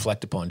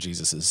reflect upon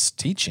Jesus's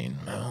teaching.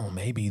 Oh,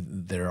 maybe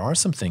there are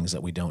some things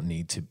that we don't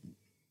need to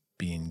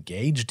be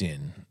engaged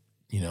in,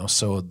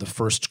 So the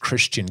first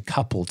Christian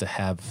couple to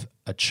have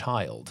a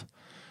child,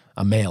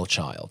 a male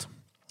child,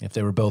 if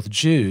they were both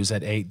Jews,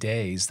 at 8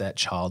 days, that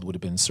child would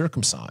have been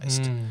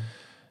circumcised.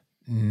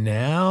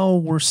 Now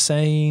we're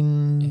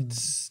saying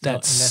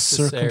that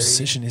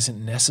circumcision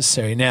isn't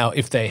necessary. Now,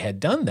 if they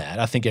had done that,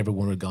 I think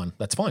everyone would have gone,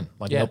 that's fine.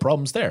 Like, no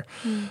problems there.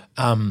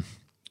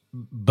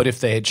 But if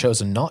they had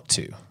chosen not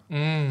to.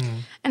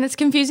 And it's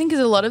confusing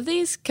because a lot of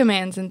these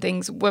commands and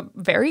things were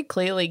very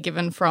clearly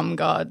given from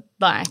God,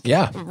 like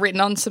written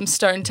on some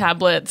stone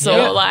tablets or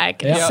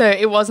so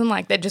it wasn't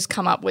like they just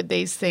come up with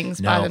these things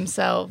by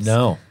themselves.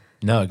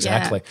 No,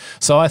 exactly. Yeah.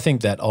 So I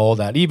think that all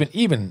that,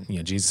 even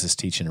Jesus'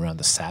 teaching around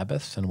the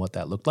Sabbath and what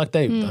that looked like,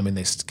 they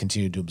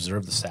continued to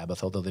observe the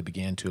Sabbath, although they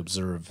began to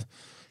observe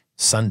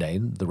Sunday,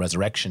 the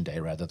resurrection day,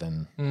 rather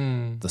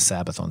than the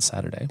Sabbath on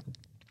Saturday.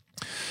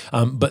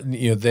 But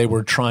they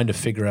were trying to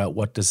figure out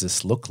what does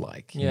this look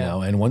like,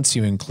 and once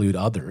you include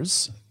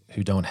others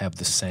who don't have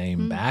the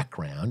same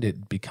background,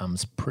 it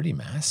becomes pretty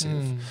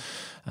massive.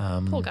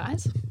 Poor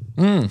guys.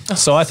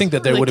 So I think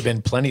that there would have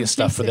been plenty of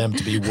stuff for them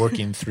to be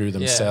working through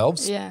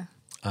themselves. Yeah.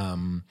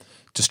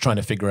 Just trying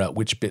to figure out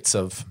which bits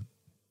of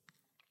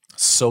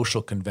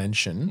social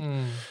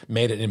convention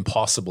made it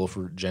impossible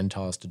for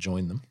Gentiles to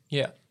join them.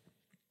 Yeah.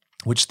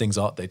 Which things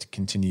ought they to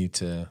continue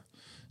to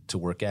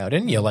work out.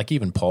 And, like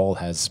even Paul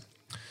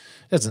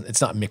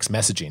it's not mixed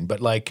messaging,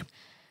 but like,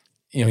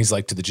 he's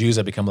like, to the Jews,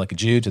 I become like a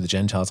Jew, to the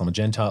Gentiles, I'm a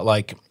Gentile,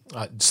 like,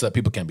 so that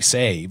people can be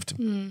saved.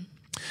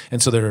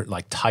 And so they're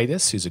like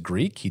Titus, who's a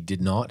Greek, he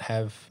did not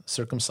have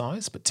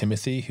circumcised, but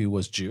Timothy, who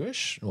was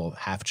Jewish, well,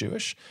 half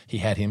Jewish, he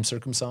had him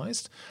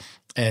circumcised.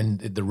 And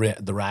the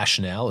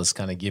rationale is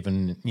kind of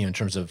given, in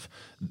terms of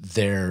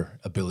their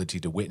ability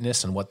to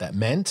witness and what that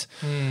meant.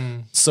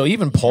 So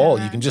even Paul,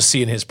 you can just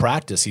see in his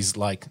practice, he's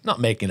like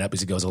not making it up as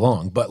he goes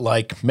along, but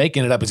like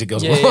making it up as he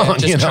goes along.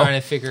 Just trying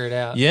to figure it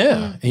out.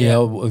 Yeah,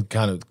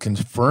 kind of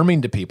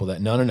confirming to people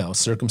that no,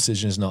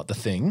 circumcision is not the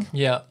thing.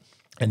 Yeah.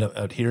 And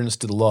adherence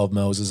to the law of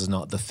Moses is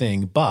not the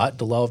thing, but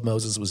the law of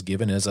Moses was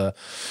given as a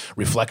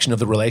reflection of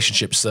the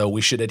relationship. So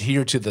we should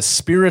adhere to the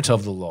spirit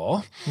of the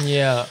law.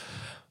 Yeah.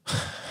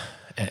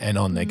 And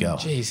on they go.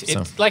 Jeez,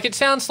 it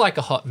sounds like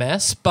a hot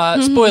mess,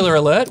 but spoiler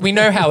alert, we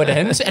know how it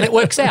ends and it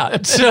works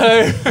out.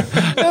 So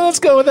let's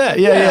go with that.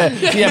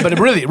 Yeah, but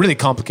really, really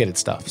complicated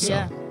stuff. So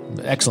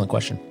excellent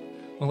question.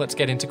 Well, let's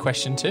get into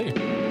question 2.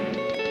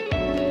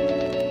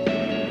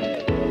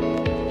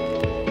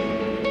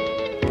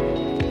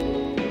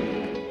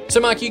 So,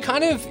 Mark, you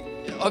kind of,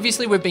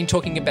 obviously we've been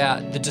talking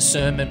about the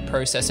discernment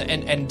process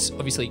and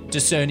obviously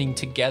discerning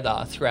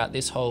together throughout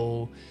this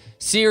whole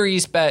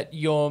series, but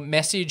your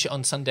message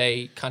on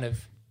Sunday kind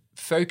of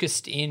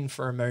focused in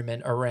for a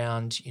moment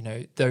around,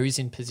 those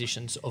in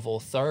positions of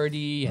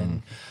authority,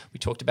 and we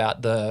talked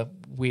about the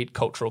weird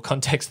cultural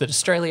context that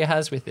Australia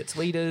has with its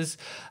leaders.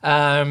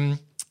 But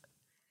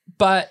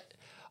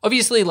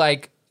obviously,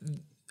 like,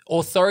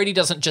 authority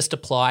doesn't just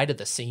apply to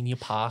the senior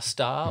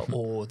pastor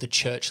or the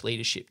church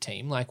leadership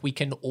team. Like, we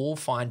can all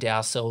find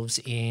ourselves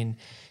in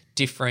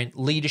different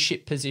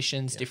leadership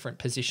positions, different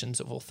positions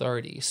of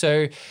authority.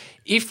 So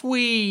if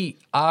we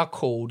are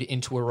called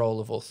into a role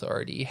of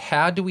authority,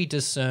 how do we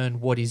discern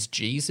what is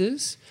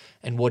Jesus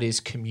and what is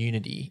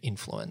community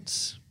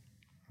influence?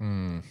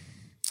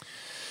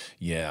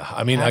 Yeah.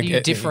 I mean, how do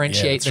you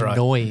differentiate the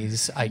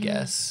noise, I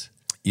guess?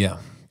 Yeah.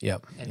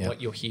 And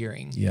what you're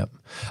hearing. Yep.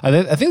 I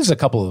think there's a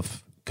couple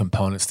of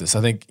components to this.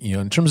 I think,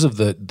 in terms of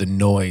the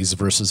noise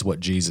versus what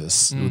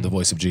Jesus, the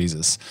voice of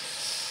Jesus,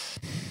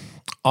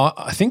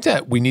 I think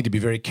that we need to be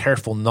very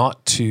careful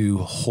not to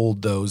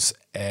hold those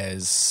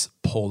as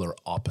polar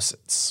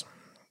opposites,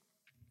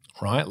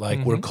 right?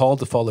 Like we're called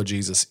to follow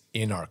Jesus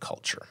in our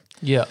culture.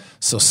 Yeah.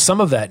 So some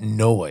of that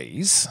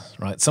noise,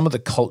 right, some of the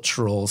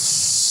cultural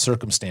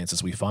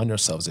circumstances we find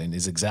ourselves in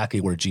is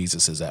exactly where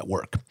Jesus is at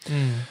work.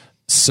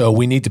 So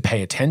we need to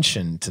pay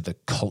attention to the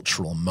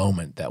cultural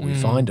moment that we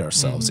find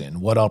ourselves in.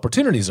 What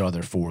opportunities are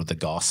there for the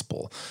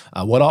gospel?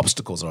 What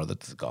obstacles are there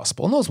to the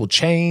gospel? And those will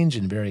change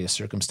in various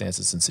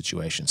circumstances and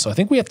situations. So I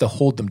think we have to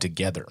hold them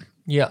together.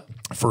 Yeah.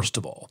 First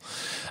of all,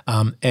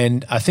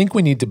 and I think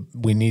we need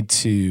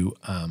to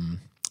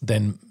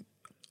then,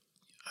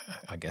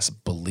 I guess,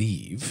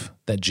 believe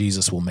that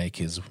Jesus will make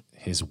his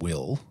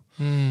will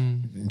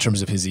in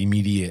terms of his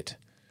immediate,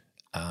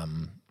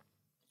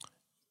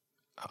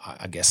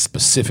 I guess,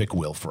 specific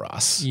will for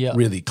us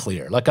really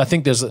clear. Like I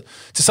think there's to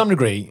some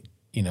degree,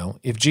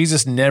 if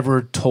Jesus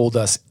never told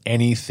us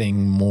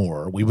anything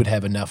more, we would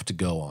have enough to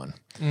go on,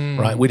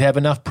 right? We'd have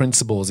enough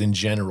principles in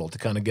general to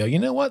kind of go, you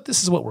know what,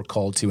 this is what we're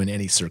called to in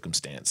any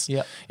circumstance.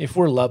 Yeah. If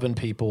we're loving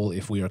people,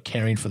 if we are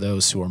caring for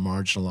those who are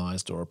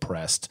marginalized or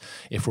oppressed,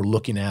 if we're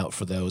looking out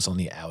for those on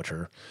the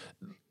outer,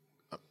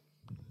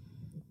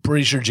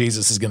 pretty sure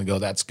Jesus is going to go,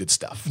 that's good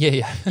stuff. Yeah,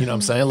 yeah. You know what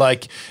I'm saying?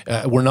 Like,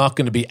 we're not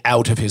going to be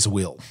out of his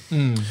will.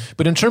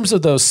 But in terms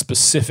of those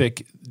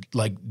specific,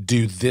 like,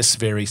 do this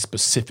very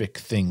specific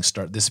thing,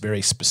 start this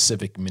very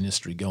specific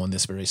ministry, go in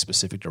this very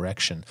specific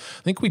direction,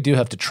 I think we do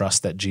have to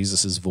trust that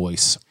Jesus's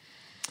voice,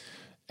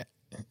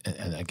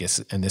 and I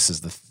guess, and this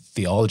is the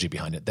theology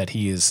behind it, that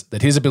his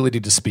ability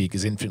to speak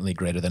is infinitely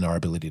greater than our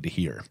ability to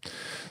hear.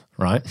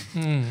 Right?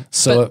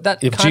 So But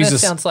that if kind of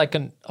Jesus sounds like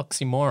an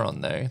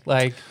oxymoron, though.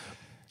 Like,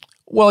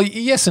 well,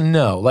 yes and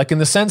no. Like in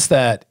the sense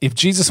that if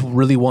Jesus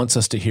really wants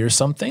us to hear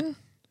something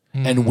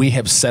and we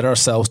have set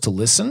ourselves to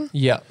listen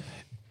yeah,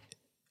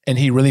 and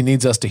he really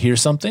needs us to hear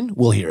something,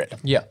 we'll hear it.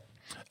 yeah,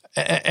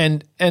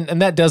 And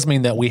that does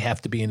mean that we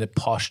have to be in a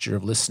posture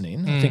of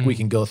listening. I think we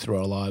can go through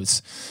our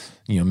lives,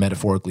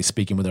 metaphorically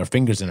speaking, with our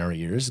fingers in our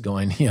ears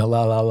going, la,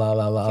 la, la,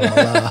 la, la,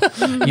 la,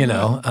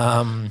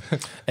 la,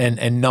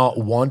 and not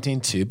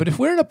wanting to. But if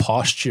we're in a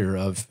posture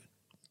of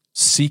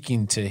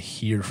seeking to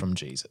hear from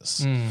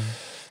Jesus,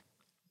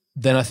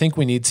 then I think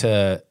we need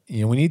to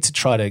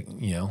try to,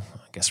 I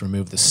guess,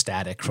 remove the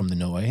static from the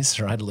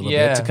noise, right? A little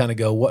bit to kind of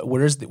go,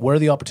 where are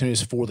the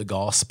opportunities for the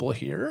gospel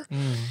here?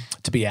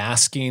 To be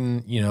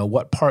asking,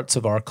 what parts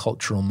of our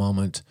cultural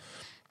moment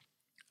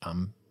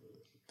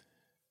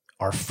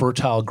are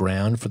fertile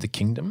ground for the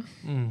kingdom?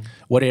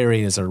 What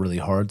areas are really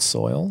hard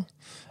soil?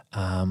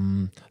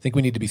 I think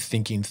we need to be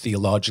thinking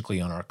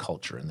theologically on our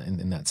culture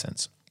in that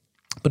sense.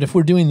 But if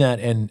we're doing that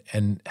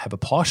and have a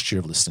posture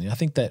of listening, I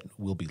think that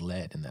we'll be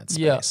led in that space.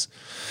 Yeah.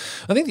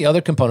 I think the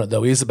other component,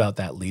 though, is about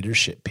that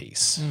leadership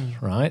piece,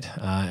 right?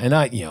 And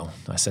I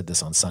said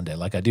this on Sunday,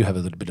 like I do have a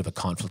little bit of a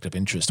conflict of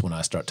interest when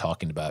I start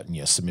talking about,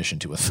 submission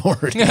to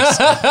authorities,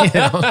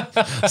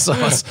 So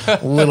it's a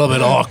little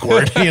bit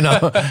awkward,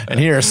 And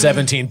here are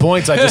 17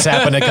 points I just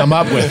happened to come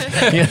up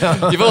with,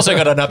 You've also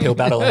got an uphill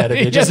battle ahead of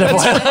you, just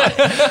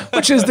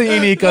which is the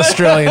unique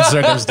Australian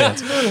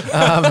circumstance.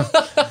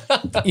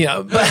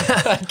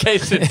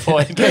 Case in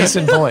point. Case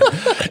in point.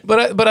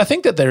 But I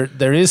think that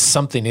there is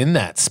something in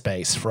that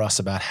space for us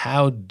about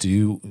how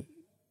do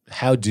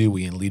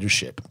we in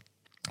leadership,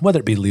 whether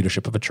it be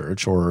leadership of a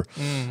church or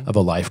of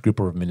a life group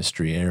or a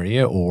ministry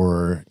area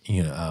or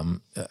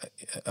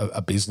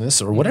a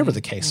business or whatever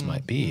the case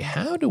might be,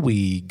 how do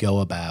we go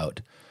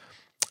about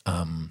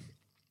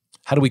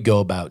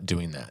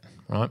doing that,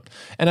 right?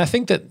 And I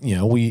think that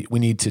we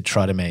need to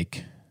try to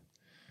make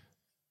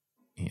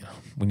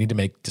we need to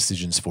make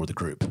decisions for the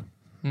group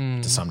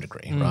to some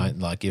degree, right?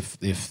 Like if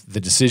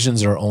the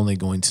decisions are only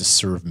going to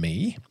serve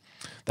me,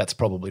 that's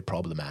probably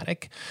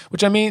problematic,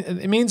 which it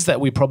means that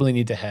we probably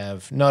need to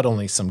have not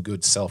only some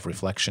good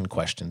self-reflection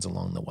questions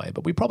along the way,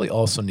 but we probably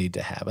also need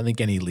to have, I think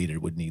any leader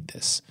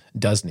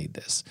does need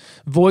this,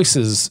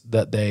 voices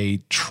that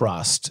they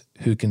trust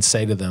who can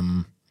say to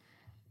them,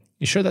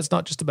 you sure that's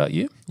not just about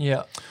you?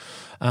 Yeah.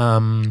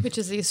 Which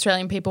is the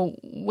Australian people,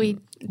 we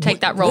take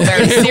that role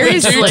very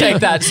seriously. We do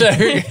take that, so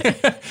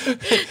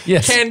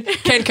yes.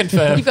 can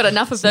confirm. You've got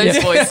enough of those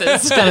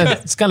voices.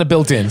 It's kind of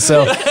built in.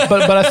 So,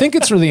 but I think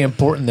it's really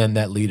important then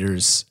that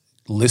leaders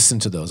listen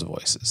to those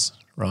voices,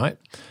 right?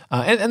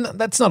 And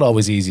that's not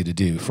always easy to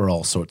do for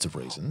all sorts of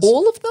reasons.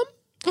 All of them?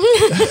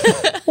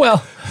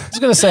 Well, I was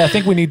going to say, I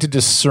think we need to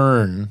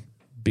discern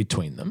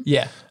between them.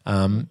 Yeah.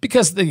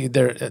 Because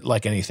they're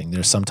like anything.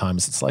 There's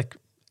sometimes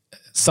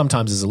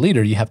as a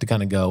leader, you have to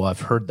kind of go,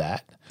 I've heard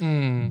that,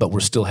 but we're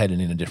still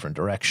heading in a different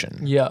direction.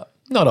 Yeah.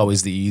 Not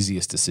always the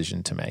easiest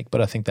decision to make,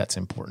 but I think that's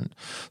important.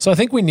 So I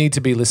think we need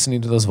to be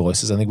listening to those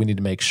voices. I think we need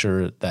to make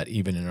sure that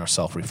even in our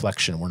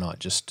self-reflection, we're not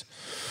just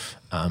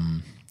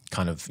kind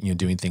of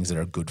doing things that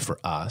are good for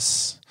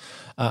us.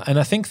 And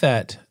I think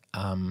that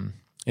in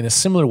a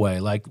similar way,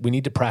 like we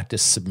need to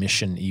practice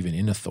submission even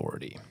in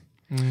authority.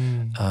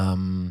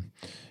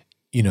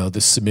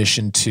 the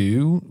submission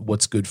to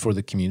what's good for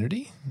the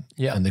community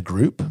and the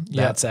group.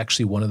 That's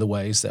actually one of the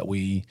ways that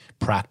we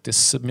practice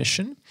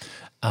submission.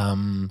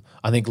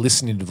 I think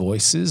listening to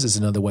voices is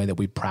another way that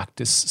we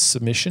practice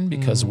submission,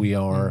 because we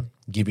are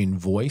giving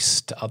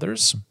voice to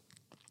others,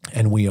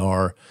 and we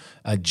are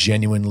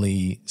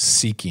genuinely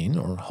seeking,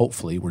 or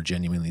hopefully we're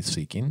genuinely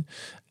seeking,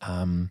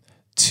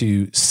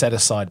 to set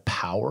aside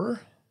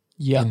power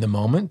in the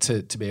moment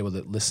to be able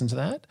to listen to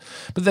that.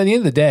 But at the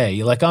end of the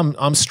day, like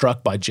I'm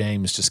struck by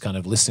James just kind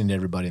of listening to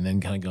everybody and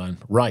then kind of going,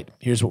 right,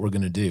 here's what we're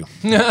going to do.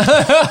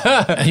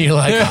 And you're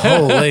like,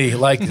 holy,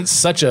 like it's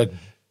such a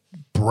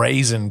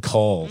brazen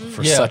call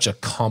for such a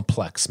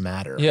complex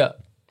matter. Yeah.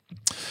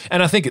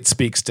 And I think it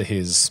speaks to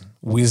his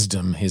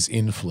wisdom, his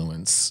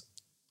influence,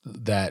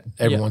 that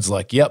everyone's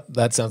like, yep,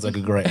 that sounds like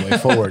a great way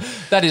forward.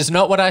 That is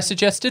not what I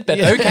suggested, but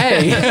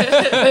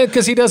okay.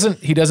 Because he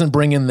doesn't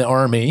bring in the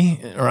army,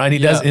 right? He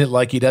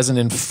doesn't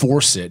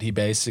enforce it. He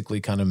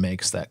basically kind of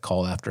makes that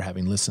call after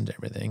having listened to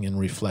everything and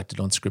reflected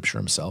on Scripture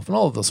himself and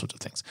all of those sorts of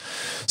things.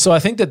 So I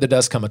think that there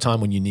does come a time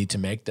when you need to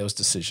make those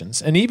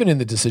decisions, and even in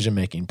the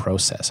decision-making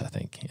process, I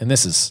think, and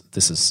this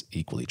is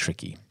equally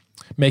tricky,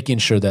 making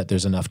sure that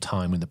there's enough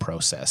time in the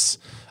process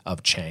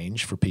of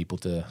change for people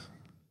to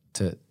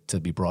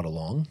be brought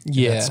along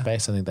in that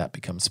space. I think that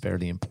becomes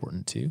fairly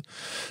important too.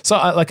 So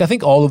I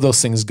think all of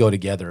those things go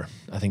together,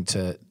 I think,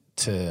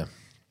 to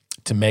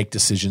make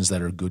decisions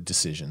that are good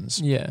decisions.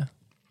 Yeah.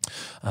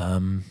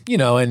 And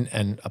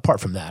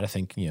apart from that, I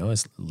think,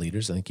 as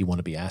leaders, I think you want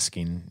to be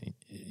asking,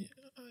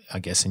 I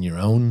guess, in your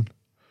own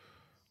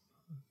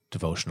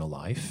devotional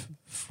life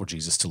for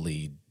Jesus to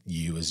lead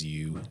you as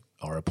you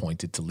are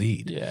appointed to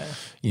lead. Yeah.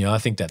 I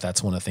think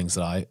that's one of the things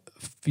that I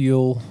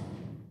feel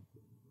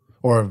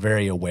or are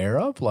very aware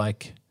of,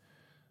 like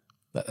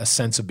a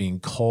sense of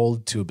being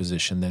called to a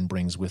position then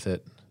brings with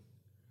it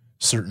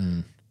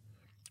certain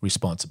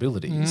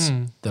responsibilities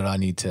that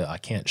I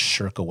can't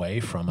shirk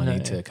away from. I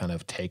need to kind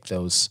of take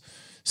those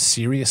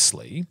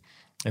seriously.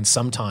 And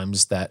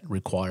sometimes that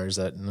requires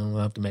that we'll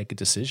have to make a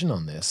decision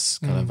on this.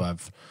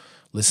 I've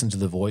listened to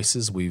the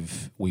voices,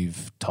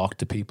 we've talked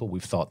to people,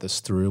 we've thought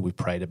this through, we've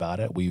prayed about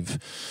it,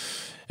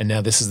 and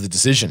now this is the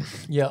decision.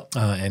 Yeah.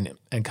 And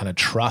kind of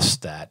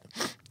trust that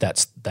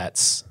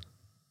that's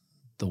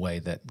the way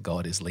that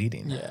God is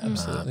leading. Yeah,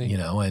 absolutely.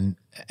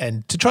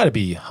 And to try to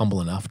be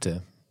humble enough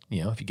to,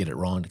 if you get it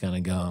wrong, to kind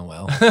of go,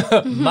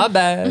 well, my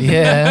bad.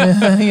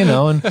 Yeah,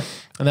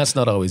 and that's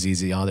not always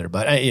easy either.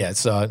 But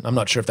so I'm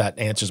not sure if that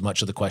answers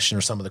much of the question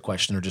or some of the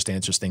question, or just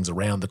answers things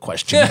around the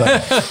question.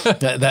 But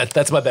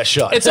that's my best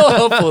shot. It's all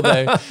helpful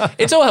though.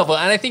 It's all helpful,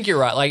 and I think you're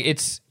right. Like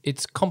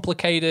it's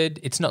complicated.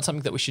 It's not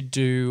something that we should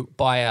do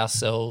by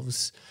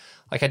ourselves.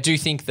 Like I do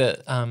think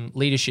that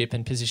leadership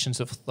and positions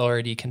of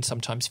authority can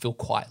sometimes feel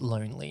quite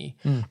lonely,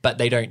 but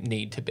they don't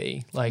need to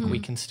be. Like we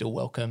can still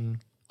welcome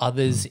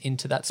others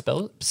into that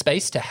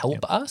space to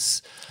help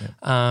us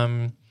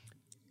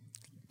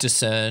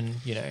discern,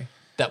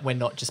 that we're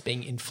not just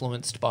being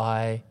influenced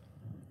by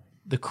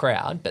the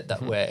crowd, but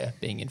that we're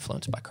being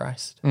influenced by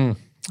Christ.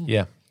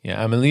 Yeah.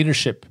 I mean,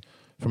 leadership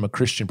from a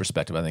Christian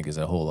perspective, I think, is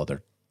a whole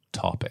other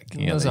topic.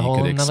 There's that a you whole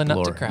could another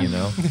nut to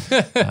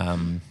explore.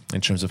 crack.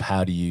 In terms of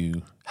how do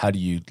you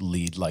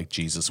lead like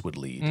Jesus would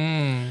lead?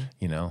 And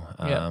Be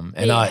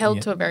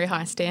held to a very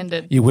high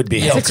standard. You would be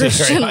held to a very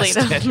Christian high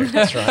leader. standard.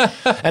 That's right.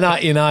 And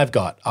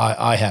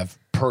I have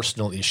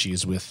personal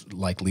issues with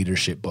like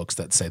leadership books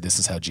that say this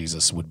is how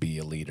Jesus would be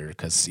a leader,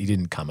 because he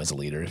didn't come as a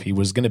leader. If he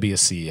was going to be a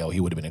CEO, he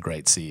would have been a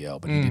great CEO,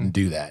 but he didn't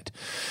do that.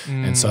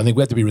 And so I think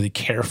we have to be really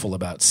careful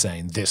about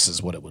saying this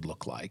is what it would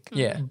look like.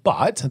 Yeah.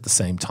 But at the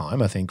same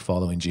time, I think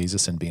following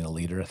Jesus and being a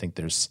leader, I think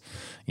there's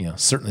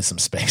certainly some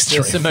space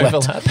to There's some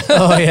reflect. overlap.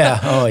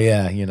 Oh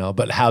yeah.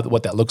 But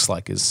what that looks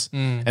like is,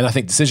 and I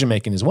think decision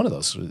making is one of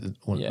those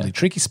really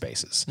tricky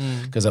spaces,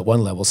 because at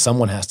one level,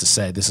 someone has to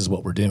say this is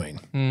what we're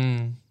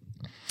doing.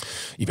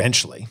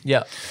 Eventually.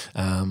 Yeah.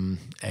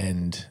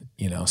 And,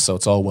 so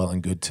it's all well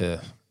and good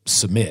to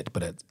submit,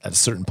 but at a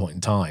certain point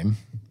in time,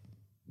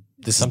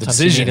 this Sometimes is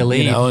the decision, you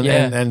need to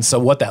lead, and so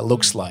what that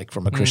looks like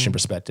from a Christian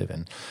perspective,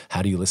 and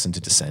how do you listen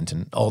to dissent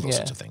and all those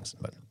sorts of things.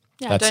 But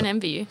I don't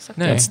envy you. So.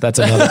 No. that's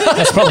another,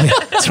 that's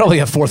probably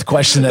a fourth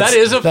question. That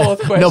is a fourth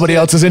question. Nobody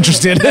else is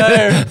interested.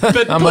 No,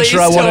 but I'm not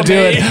sure I want to do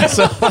it.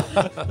 So.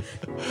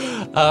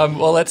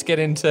 Well, let's get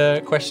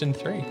into question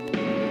 3.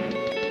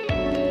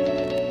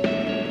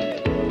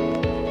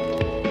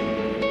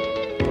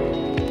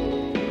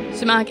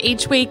 So, Mark,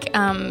 each week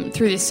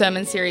through this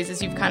sermon series,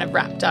 as you've kind of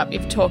wrapped up,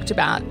 you've talked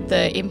about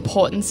the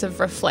importance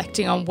of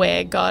reflecting on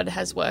where God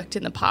has worked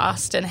in the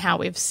past and how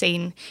we've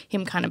seen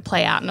him kind of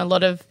play out. And a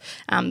lot of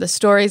the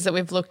stories that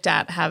we've looked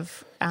at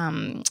have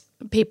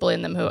people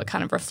in them who are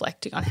kind of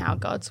reflecting on how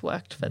God's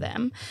worked for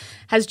them.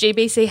 Has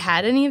GBC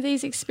had any of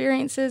these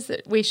experiences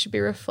that we should be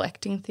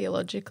reflecting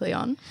theologically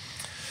on?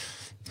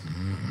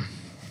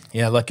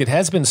 Yeah, look, it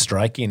has been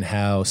striking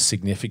how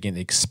significant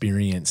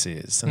experience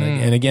is.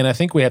 And again, I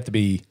think we have to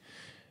be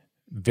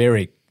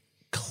very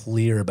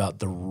clear about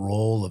the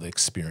role of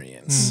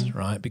experience,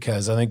 right?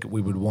 Because I think we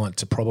would want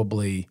to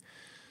probably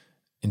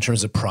in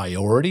terms of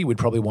priority, we'd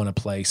probably want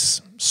to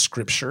place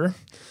Scripture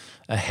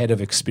ahead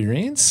of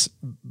experience,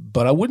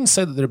 but I wouldn't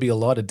say that there'd be a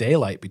lot of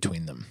daylight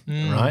between them,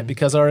 right?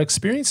 Because our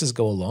experiences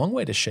go a long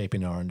way to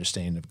shaping our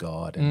understanding of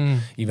God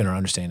and even our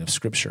understanding of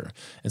Scripture.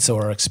 And so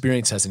our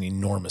experience has an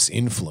enormous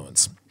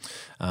influence.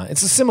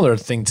 It's a similar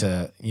thing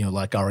to,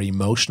 like our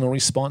emotional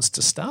response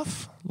to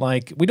stuff.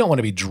 Like, we don't want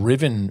to be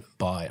driven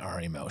by our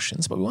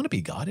emotions, but we want to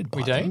be guided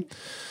by them.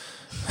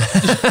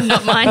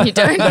 Not mine, you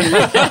don't.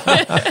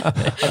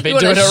 I've been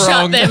doing it wrong.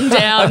 Shut them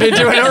down. I've been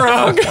doing it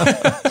wrong.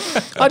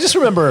 I just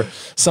remember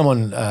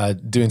someone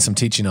doing some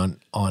teaching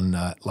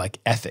on like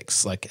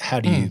ethics, like how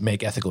do you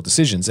make ethical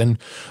decisions? And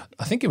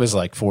I think it was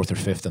like 4th or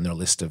 5th on their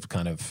list of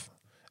kind of,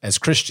 as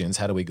Christians,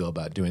 how do we go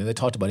about doing it? They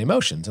talked about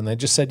emotions, and they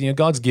just said,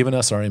 God's given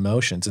us our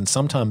emotions, and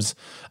sometimes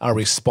our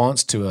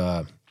response to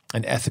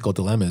an ethical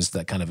dilemma is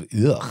that kind of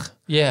ugh.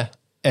 Yeah.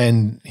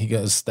 And he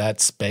goes,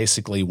 that's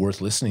basically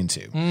worth listening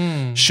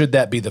to. Should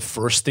that be the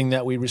first thing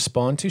that we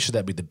respond to? Should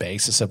that be the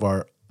basis of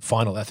our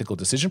final ethical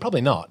decision?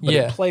 Probably not, but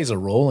it plays a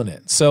role in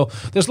it. So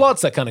there's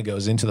lots that kind of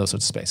goes into those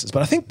sorts of spaces.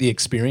 But I think the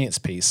experience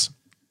piece,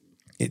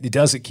 it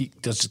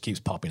just keeps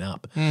popping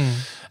up.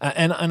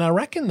 And I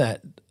reckon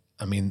that,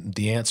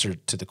 the answer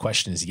to the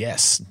question is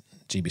yes,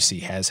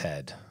 GBC has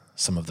had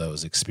some of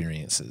those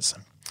experiences.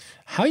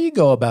 How you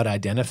go about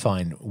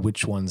identifying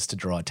which ones to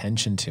draw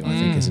attention to, I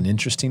think, is an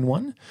interesting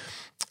one.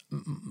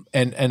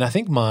 And I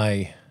think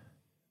my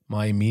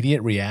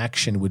immediate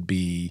reaction would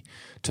be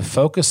to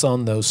focus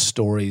on those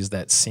stories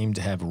that seem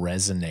to have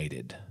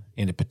resonated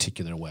in a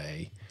particular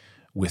way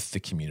with the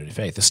community of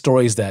faith, the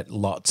stories that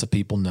lots of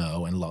people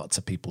know and lots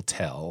of people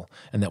tell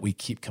and that we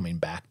keep coming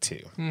back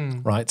to,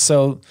 right?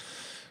 So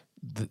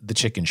the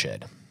chicken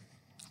shed.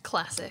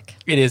 Classic.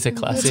 It is a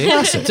classic.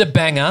 It's a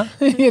banger.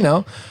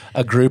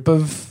 A group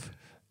of,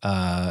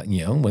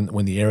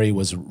 when the area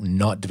was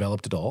not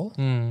developed at all,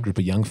 group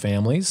of young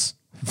families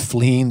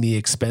fleeing the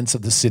expense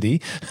of the city,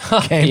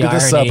 came to the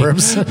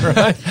suburbs.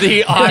 Right?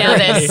 The irony. Now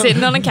they're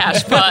sitting on a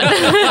cash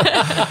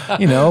pot.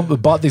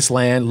 Bought this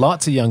land,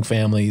 lots of young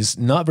families,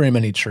 not very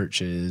many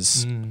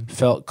churches,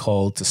 felt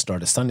called to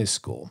start a Sunday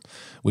school,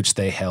 which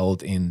they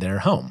held in their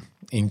home,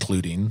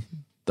 including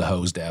the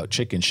hosed out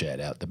chicken shed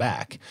out the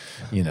back,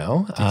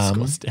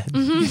 Disgusting.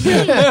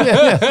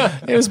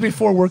 It was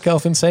before work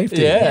health and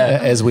safety,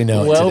 as we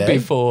know it today. Well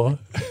before.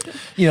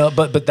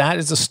 But that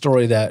is a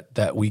story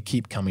that we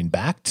keep coming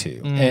back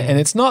to. And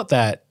it's not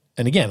that,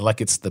 and again,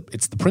 like it's the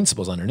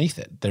principles underneath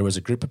it. There was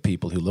a group of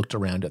people who looked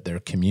around at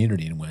their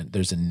community and went,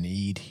 there's a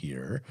need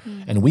here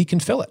and we can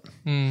fill it.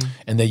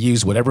 And they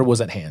used whatever was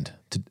at hand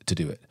to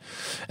do it.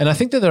 And I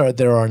think that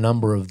there are a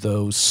number of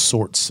those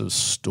sorts of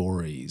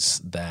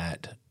stories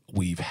that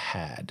we've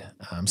had.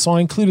 So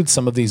I included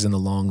some of these in the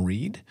long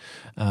read.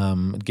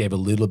 It gave a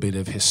little bit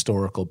of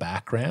historical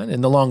background.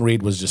 And the long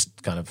read was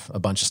just kind of a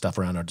bunch of stuff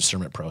around our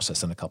discernment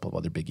process and a couple of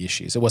other big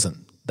issues. It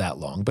wasn't that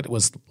long, but it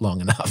was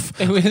long enough.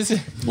 It was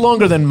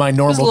longer than my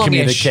normal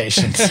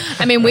communications.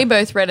 We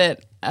both read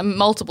it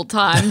multiple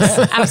times.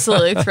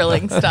 Absolutely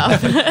thrilling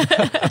stuff.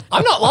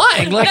 I'm not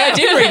lying. I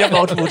did read it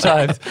multiple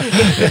times.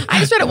 I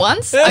just read it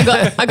once. I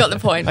got the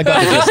point. I got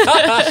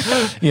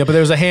the gist. But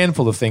there's a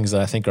handful of things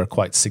that I think are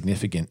quite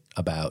significant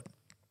about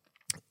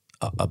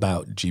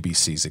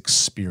GBC's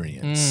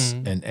experience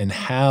and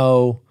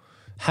how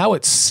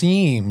it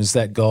seems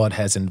that God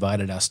has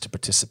invited us to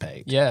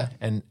participate. Yeah.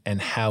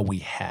 And how we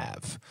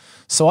have.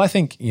 So I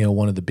think,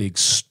 one of the big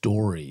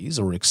stories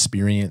or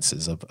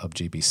experiences of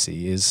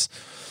GBC is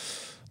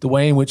the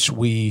way in which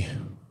we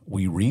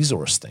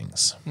resource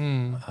things.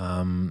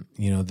 You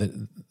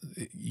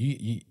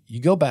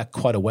go back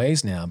quite a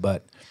ways now,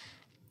 but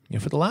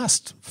for the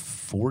last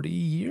 40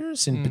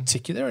 years in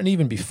particular, and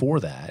even before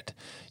that,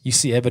 you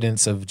see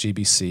evidence of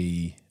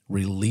GBC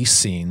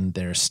releasing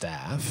their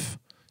staff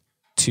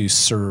to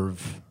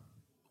serve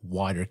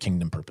wider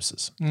kingdom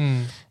purposes.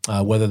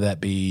 Whether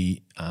that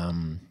be,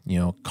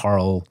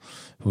 Carl,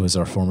 who is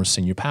our former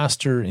senior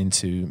pastor,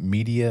 into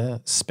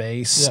media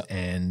space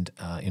and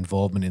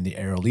involvement in the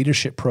Arrow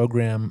Leadership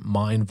Program,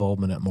 my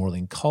involvement at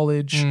Moreland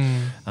College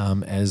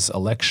as a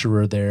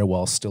lecturer there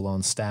while still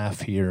on staff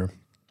here.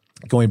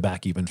 Going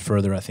back even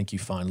further, I think you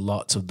find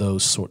lots of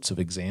those sorts of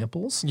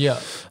examples. Yeah,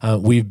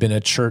 we've been a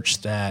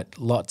church that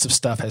lots of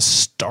stuff has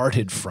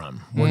started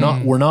from.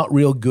 We're not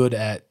real good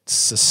at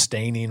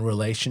sustaining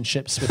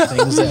relationships with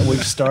things that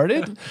we've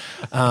started,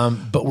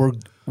 but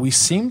we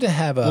seem to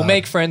have a. We'll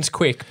make friends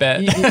quick,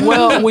 bet.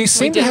 Well, we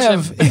seem to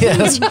have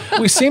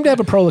we seem to have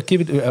a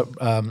productivity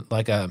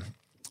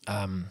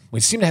we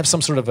seem to have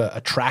some sort of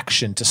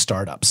attraction to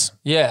startups.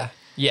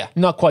 Yeah.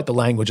 Not quite the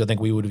language I think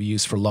we would have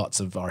used for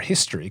lots of our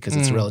history because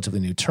it's a relatively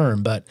new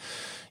term, but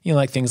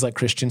like things like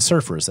Christian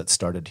surfers that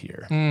started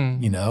here.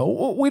 You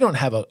know, we don't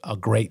have a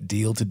great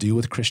deal to do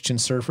with Christian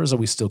surfers, or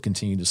we still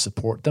continue to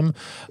support them.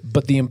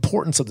 But the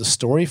importance of the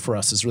story for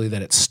us is really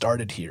that it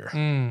started here.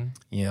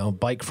 You know,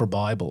 Bike for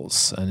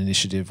Bibles, an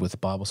initiative with the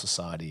Bible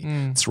Society.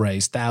 It's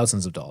raised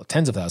thousands of dollars,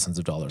 tens of thousands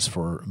of dollars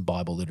for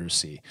Bible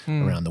literacy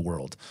around the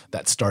world.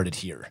 That started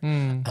here.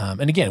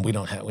 And again, we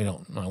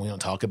don't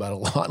talk about it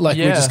a lot. Like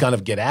we just kind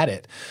of get at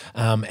it.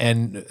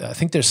 And I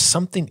think there's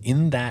something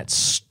in that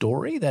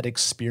story, that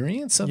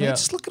experience of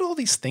just look at all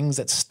these things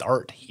that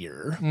start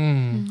here.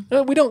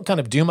 We don't kind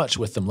of do much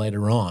with them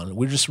later on.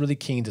 We're just really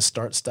keen to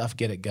start stuff,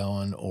 get it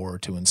going, or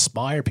to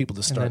inspire people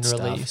to start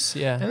stuff. Release,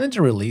 and then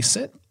to release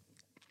it.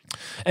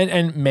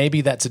 And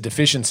maybe that's a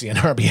deficiency on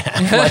our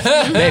behalf.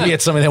 Like maybe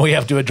it's something that we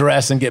have to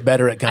address and get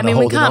better at kind of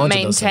holding on to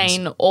those things. We can't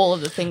maintain all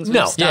of the things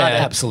we've started. No,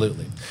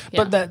 absolutely.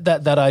 Yeah. But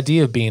that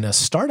idea of being a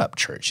startup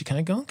church, you kind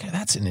of go, okay,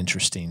 that's an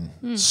interesting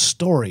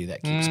story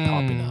that keeps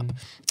popping up.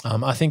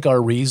 I think our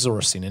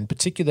resourcing, and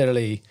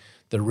particularly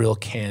the real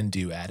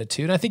can-do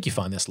attitude, I think you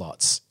find this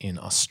lots in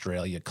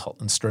Australian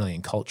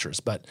cultures,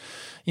 but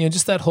you know,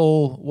 just that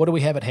whole, what do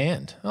we have at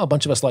hand? Oh, a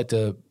bunch of us like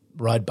to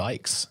ride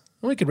bikes.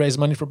 We could raise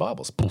money for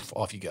Bibles. Poof,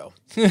 off you go.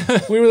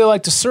 We really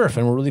like to surf,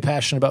 and we're really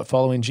passionate about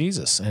following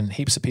Jesus. And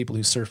heaps of people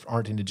who surf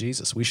aren't into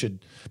Jesus. We should,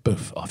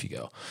 poof, off you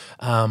go.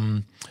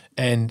 And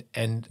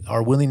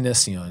our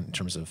willingness, you know, in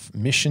terms of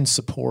mission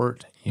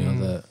support,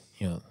 the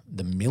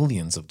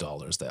millions of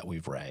dollars that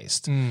we've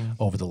raised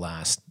over the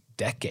last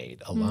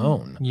decade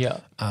alone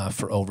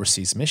for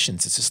overseas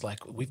missions. It's just like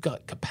we've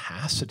got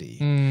capacity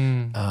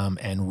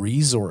and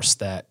resource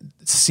that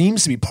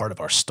seems to be part of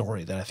our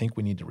story that I think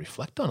we need to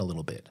reflect on a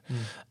little bit.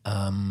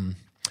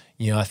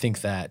 I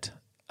think that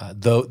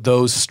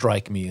those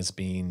strike me as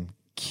being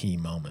key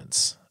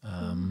moments.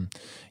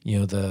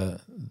 The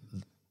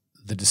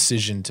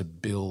decision to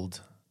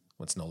build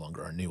what's no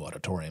longer our new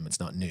auditorium,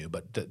 it's not new,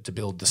 but to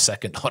build the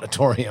second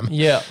auditorium.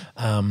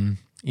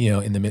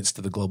 In the midst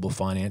of the global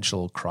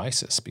financial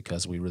crisis,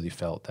 because we really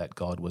felt that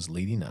God was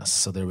leading us.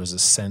 So there was a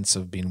sense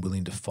of being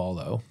willing to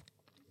follow,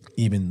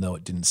 even though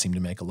it didn't seem to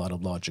make a lot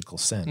of logical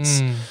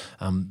sense.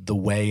 The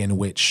way in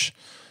which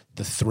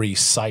the 3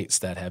 sites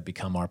that have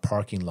become our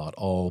parking lot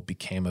all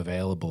became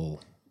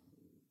available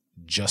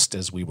just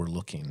as we were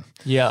looking.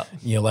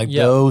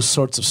 Those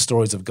sorts of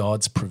stories of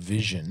God's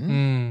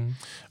provision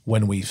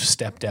when we've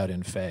stepped out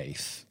in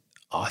faith,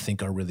 I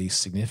think are really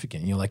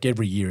significant. You know, like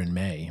every year in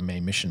May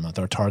Mission Month,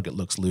 our target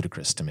looks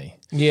ludicrous to me.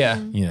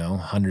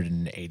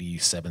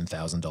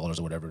 $187,000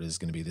 or whatever it is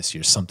going to be this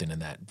year, something in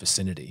that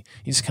vicinity.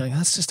 You just kind of,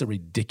 that's just a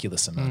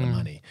ridiculous amount of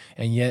money.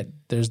 And yet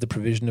there's the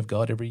provision of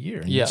God every year.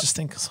 And you just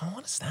think, so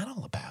what is that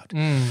all about?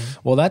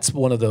 Well, that's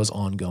one of those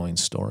ongoing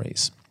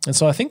stories. And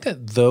so I think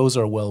that those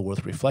are well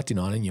worth reflecting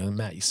on. And, you know,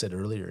 Matt, you said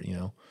earlier, you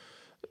know,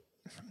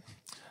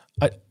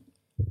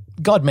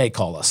 God may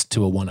call us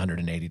to a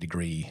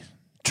 180-degree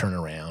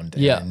turnaround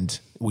and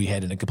we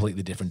head in a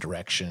completely different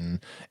direction,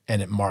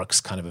 and it marks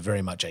kind of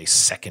very much a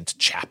second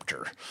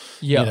chapter,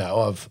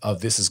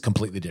 of this is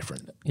completely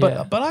different.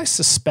 But I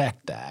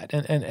suspect that,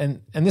 and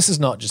this is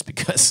not just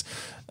because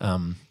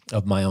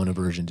of my own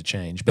aversion to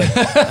change, but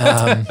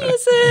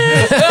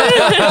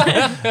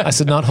I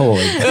said not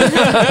wholly.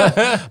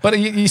 But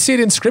you see it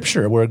in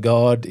Scripture where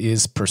God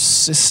is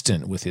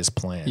persistent with his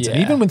plans. And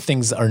even when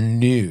things are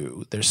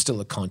new, there's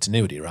still a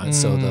continuity, right?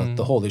 So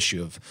the whole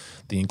issue of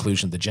the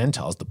inclusion of the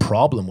Gentiles, the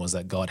problem was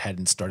that God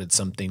hadn't started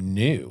something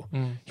new.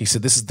 He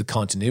said, this is the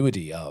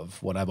continuity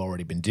of what I've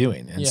already been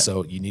doing. And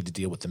so you need to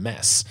deal with the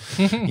mess.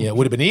 It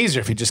would have been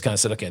easier if he just kind of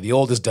said, okay, the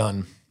old is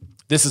done.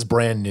 This is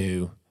brand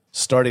new.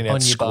 Starting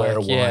at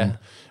square one,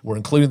 we're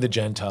including the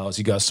Gentiles.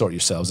 You got to sort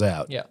yourselves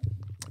out.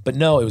 But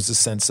no, it was a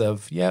sense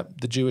of,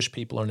 the Jewish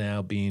people are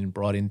now being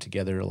brought in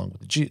together along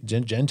with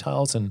the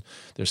Gentiles, and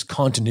there's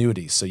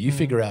continuity. So you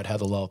figure out how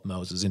the law of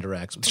Moses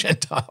interacts with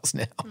Gentiles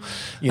now,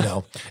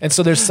 And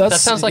so there's such... That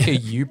sounds like a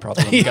you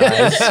problem,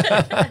 guys.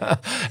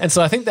 And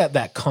so I think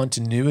that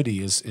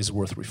continuity is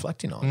worth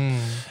reflecting on.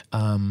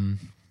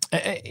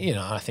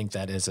 I think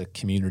that as a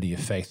community of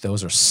faith,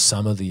 those are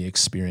some of the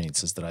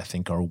experiences that I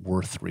think are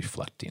worth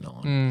reflecting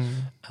on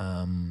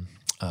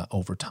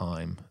over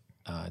time,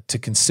 to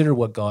consider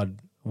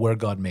where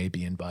God may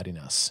be inviting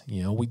us.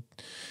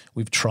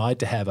 We've tried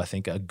to have, I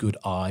think, a good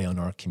eye on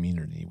our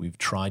community. We've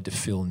tried to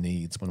fill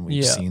needs when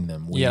we've seen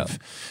them.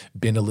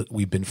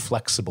 We've been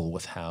flexible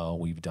with how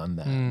we've done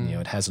that.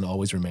 It hasn't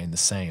always remained the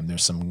same.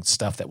 There's some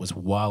stuff that was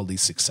wildly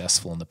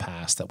successful in the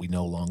past that we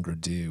no longer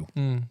do.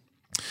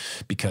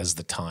 Because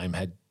the time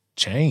had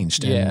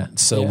changed. And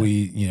so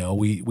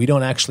we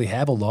don't actually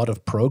have a lot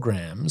of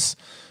programs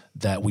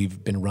that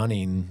we've been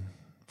running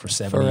for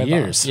 70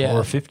 years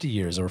or 50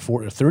 years or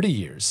 40 or 30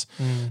 years.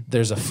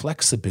 There's a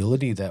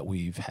flexibility that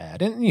we've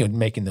had. And,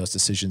 making those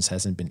decisions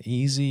hasn't been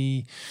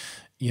easy,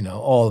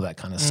 all of that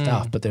kind of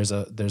stuff. But there's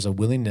a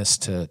willingness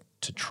to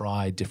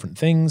try different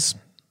things,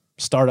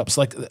 startups.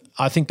 Like,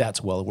 I think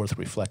that's well worth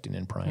reflecting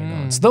and praying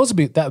on. So those would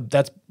be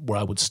that's where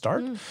I would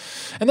start. And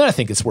then I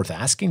think it's worth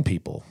asking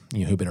people,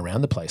 who've been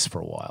around the place for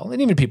a while,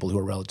 and even people who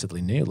are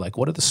relatively new, like,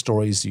 what are the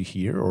stories you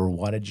hear, or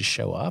why did you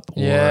show up?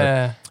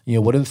 Or,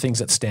 what are the things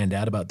that stand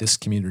out about this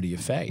community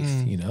of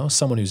faith?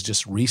 Someone who's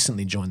just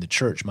recently joined the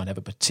church might have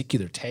a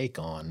particular take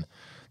on,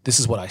 this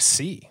is what I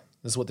see.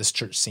 This is what this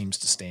church seems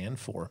to stand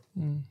for.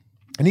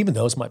 And even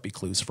those might be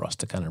clues for us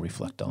to kind of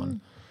reflect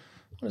on.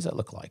 What does that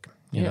look like?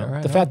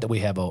 The fact that we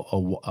have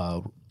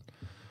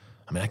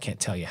I can't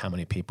tell you how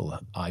many people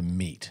I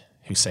meet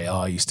who say, "Oh,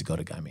 I used to go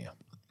to Gaimea."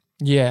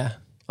 Yeah.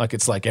 Like,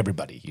 it's like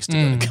everybody used to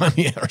go to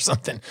Gaimea or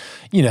something,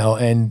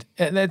 and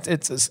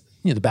it's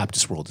the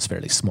Baptist world is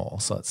fairly small,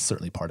 so that's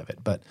certainly part of it.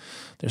 But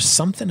there's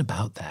something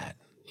about that,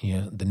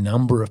 the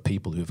number of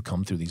people who have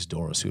come through these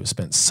doors, who have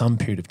spent some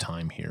period of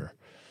time here,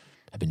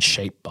 have been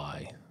shaped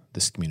by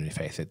this community of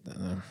faith.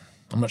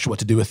 I'm not sure what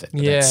to do with it,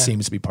 but that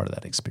seems to be part of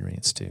that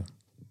experience too.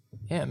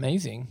 Yeah,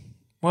 amazing.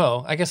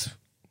 Well, I guess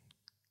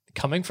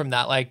coming from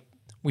that, like,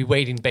 we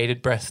wait in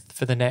bated breath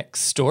for the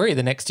next story,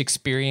 the next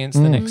experience,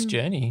 the next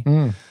journey.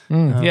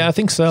 Yeah, I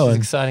think so. It's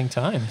exciting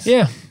times.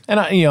 Yeah, and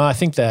I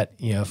think that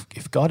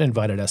if God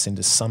invited us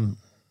into some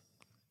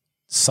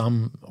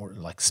or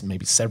like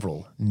maybe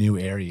several new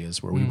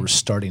areas where we were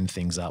starting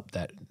things up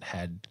that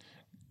had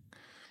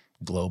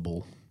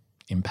global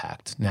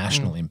impact,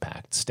 national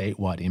impact,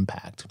 statewide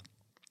impact,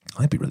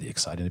 I'd be really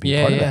excited to be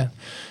part of that.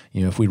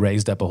 If we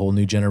raised up a whole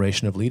new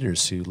generation of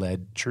leaders who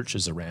led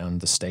churches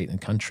around the state and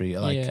country,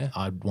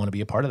 I'd want to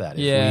be a part of that.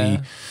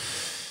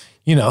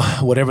 If we,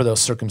 whatever those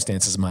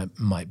circumstances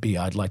might be,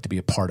 I'd like to be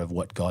a part of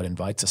what God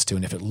invites us to.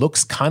 And if it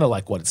looks kind of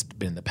like what it's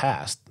been in the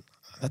past,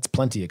 that's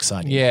plenty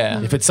exciting.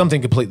 Yeah. If it's something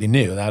completely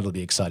new, that'll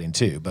be exciting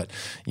too. But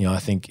I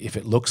think if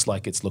it looks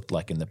like it's looked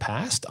like in the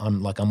past,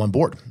 I'm on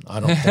board. I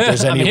don't think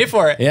there's any. I'm here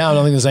for it. Yeah, I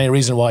don't think there's any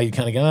reason why you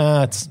kind of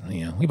go,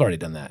 we've already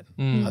done that.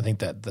 I think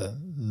that the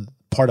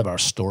part of our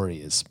story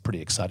is pretty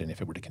exciting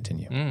if it were to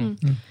continue.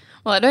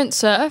 Well, I don't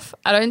surf,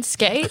 I don't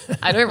skate,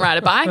 I don't ride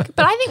a bike,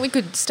 but I think we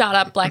could start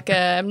up like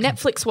a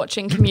Netflix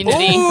watching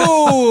community.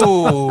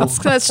 Ooh.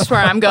 That's just where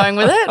I'm going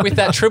with it. With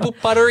that triple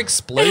butter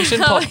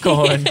explosion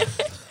popcorn.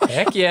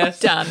 Heck yes.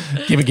 Done.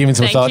 Give it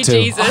some thought too.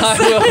 Jesus.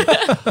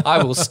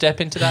 I will step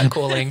into that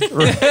calling.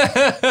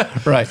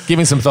 Right.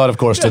 Giving some thought, of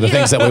course, to the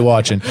things that we're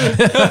watching.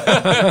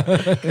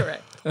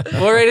 Correct.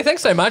 Well, Rita,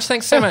 thanks so much.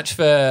 Thanks so much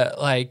for,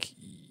 I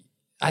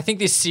think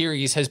this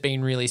series has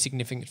been really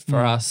significant for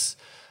us.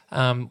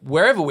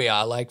 Wherever we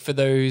are, like for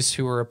those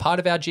who are a part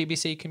of our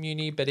GBC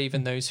community, but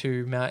even those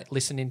who might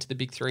listen into the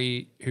Big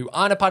Three who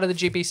aren't a part of the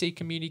GBC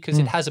community, because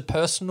it has a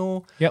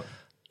personal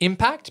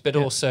impact, but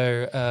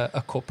also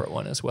a corporate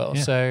one as well.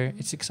 Yeah. So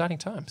it's exciting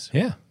times.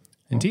 Yeah,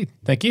 indeed.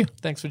 Thank you.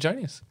 Thanks for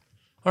joining us.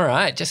 All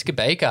right, Jessica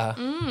Baker.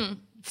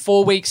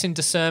 4 weeks in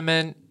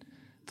discernment,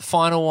 the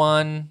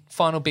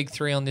final Big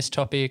Three on this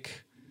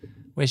topic.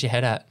 Where's your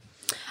head at?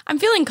 I'm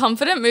feeling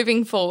confident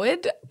moving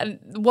forward.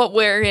 What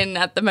we're in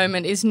at the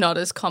moment is not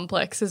as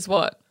complex as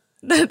what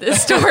the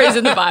stories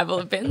in the Bible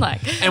have been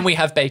like. And we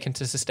have bacon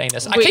to sustain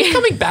us. I keep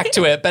coming back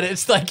to it, but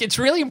it's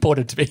really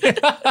important to me.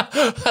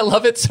 I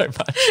love it so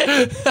much.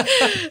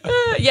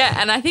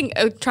 And I think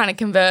trying to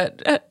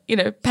convert,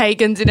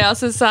 pagans in our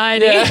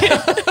society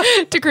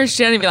to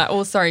Christianity, be like,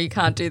 oh, sorry, you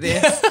can't do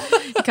this.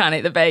 You can't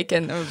eat the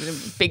bacon.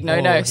 Big no.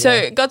 Yeah.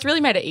 So God's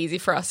really made it easy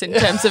for us in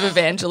terms of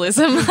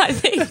evangelism, I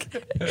think.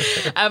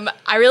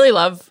 I really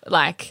love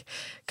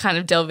kind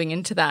of delving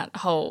into that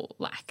whole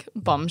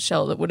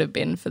bombshell that would have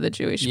been for the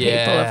Jewish people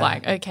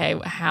of okay,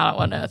 how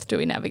on earth do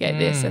we navigate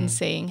this, and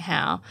seeing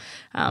how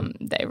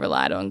they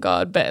relied on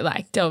God,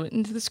 but delve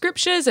into the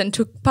scriptures and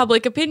took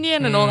public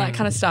opinion and all that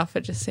kind of stuff.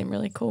 It just seemed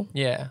really cool.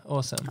 Yeah,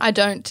 awesome. I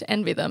don't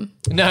envy them.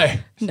 No,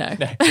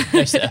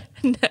 sir.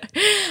 No.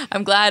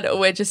 I'm glad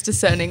we're just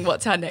discerning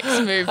what's our next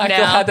move now.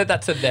 I'm glad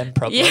that's a them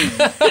problem.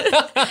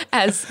 Yeah.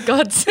 As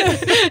God's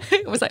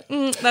was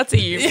that's a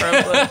you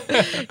problem.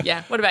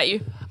 Yeah. What about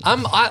you?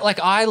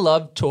 I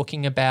love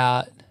talking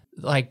about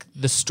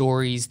the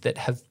stories that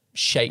have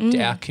shaped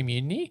our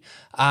community.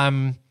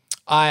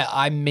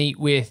 I meet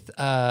with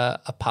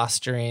a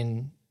pastor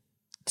in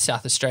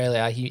South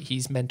Australia.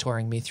 He's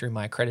mentoring me through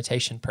my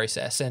accreditation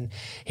process, and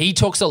he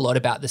talks a lot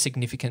about the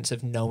significance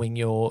of knowing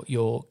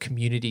your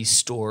community's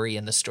story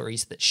and the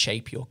stories that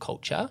shape your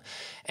culture.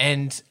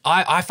 And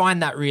I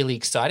find that really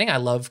exciting. I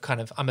love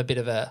I'm a bit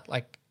of a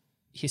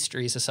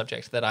history is a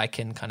subject that I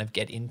can kind of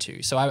get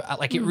into. So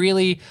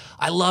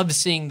I love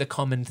seeing the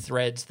common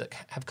threads that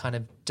have kind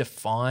of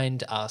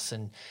defined us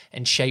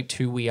and shaped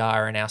who we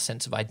are and our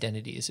sense of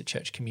identity as a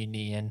church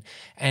community.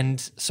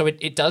 And so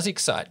it does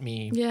excite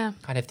me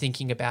kind of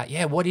thinking about,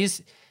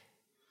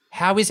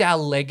 how is our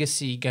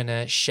legacy going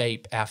to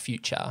shape our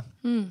future?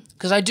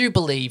 Because I do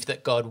believe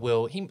that God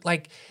will,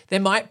 there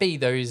might be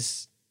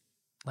those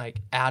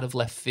out of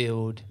left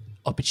field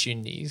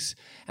opportunities,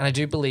 and I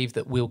do believe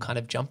that we'll kind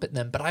of jump at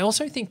them, but I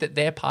also think that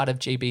they're part of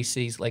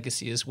GBC's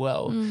legacy as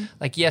well.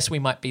 Yes, we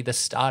might be the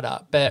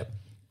startup, but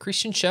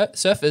Christian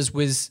Surfers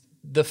was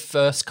the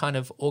first kind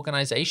of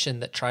organization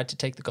that tried to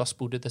take the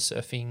gospel to the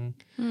surfing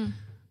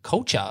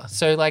culture.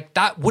 So like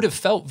that would have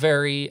felt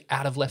very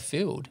out of left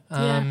field.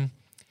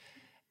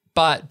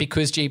 But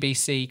because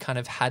GBC kind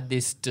of had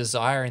this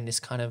desire and this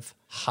kind of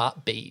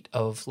heartbeat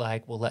of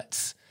like, well,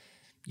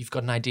 you've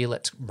got an idea,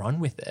 let's run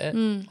with it.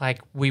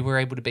 Like we were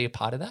able to be a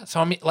part of that. So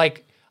I mean,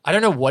 like, I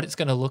don't know what it's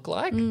going to look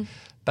like,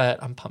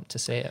 but I'm pumped to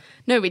see it.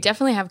 No, we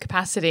definitely have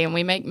capacity and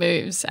we make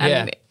moves.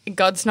 And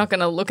God's not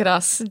going to look at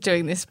us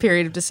doing this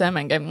period of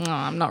discernment and go,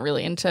 I don't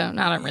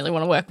really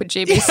want to work with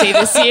GBC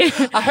this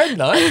year. I hope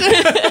not.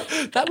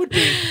 That would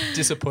be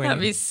disappointing.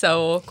 That'd be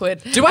so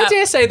awkward. Do I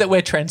dare say that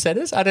we're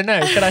trendsetters? I don't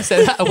know. Can I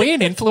say that? Are we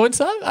an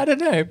influencer? I don't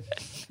know.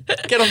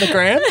 Get on the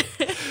gram.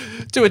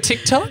 Do a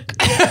TikTok.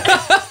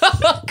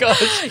 Oh,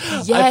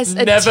 gosh. Yes,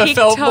 I've never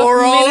felt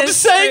more old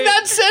ministry. saying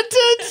that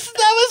sentence.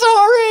 That was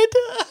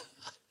horrid.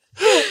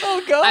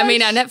 Oh, God. I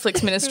mean, our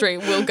Netflix ministry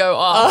will go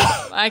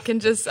off. I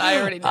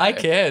already know. I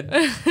can.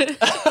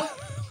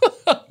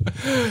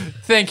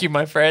 Thank you,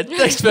 my friend.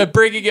 Thanks for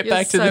bringing it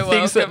back to the so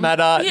things that welcome.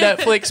 matter. Yeah.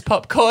 Netflix,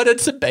 popcorn, and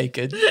some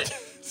bacon.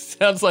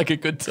 Sounds like a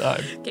good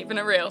time. Keeping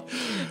it real.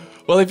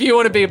 Well, if you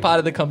want to be a part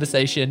of the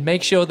conversation,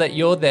 make sure that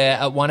you're there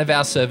at one of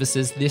our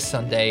services this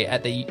Sunday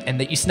and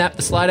that you snap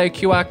the Slido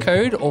QR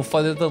code or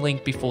follow the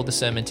link before the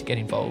sermon to get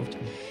involved.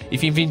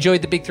 If you've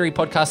enjoyed the Big 3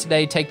 podcast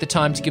today, take the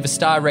time to give a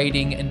star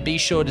rating and be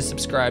sure to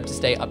subscribe to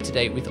stay up to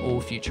date with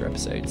all future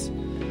episodes.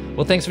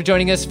 Well, thanks for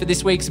joining us for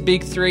this week's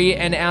Big 3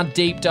 and our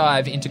deep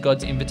dive into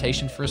God's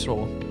invitation for us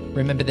all.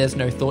 Remember, there's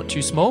no thought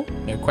too small,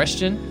 no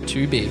question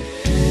too big.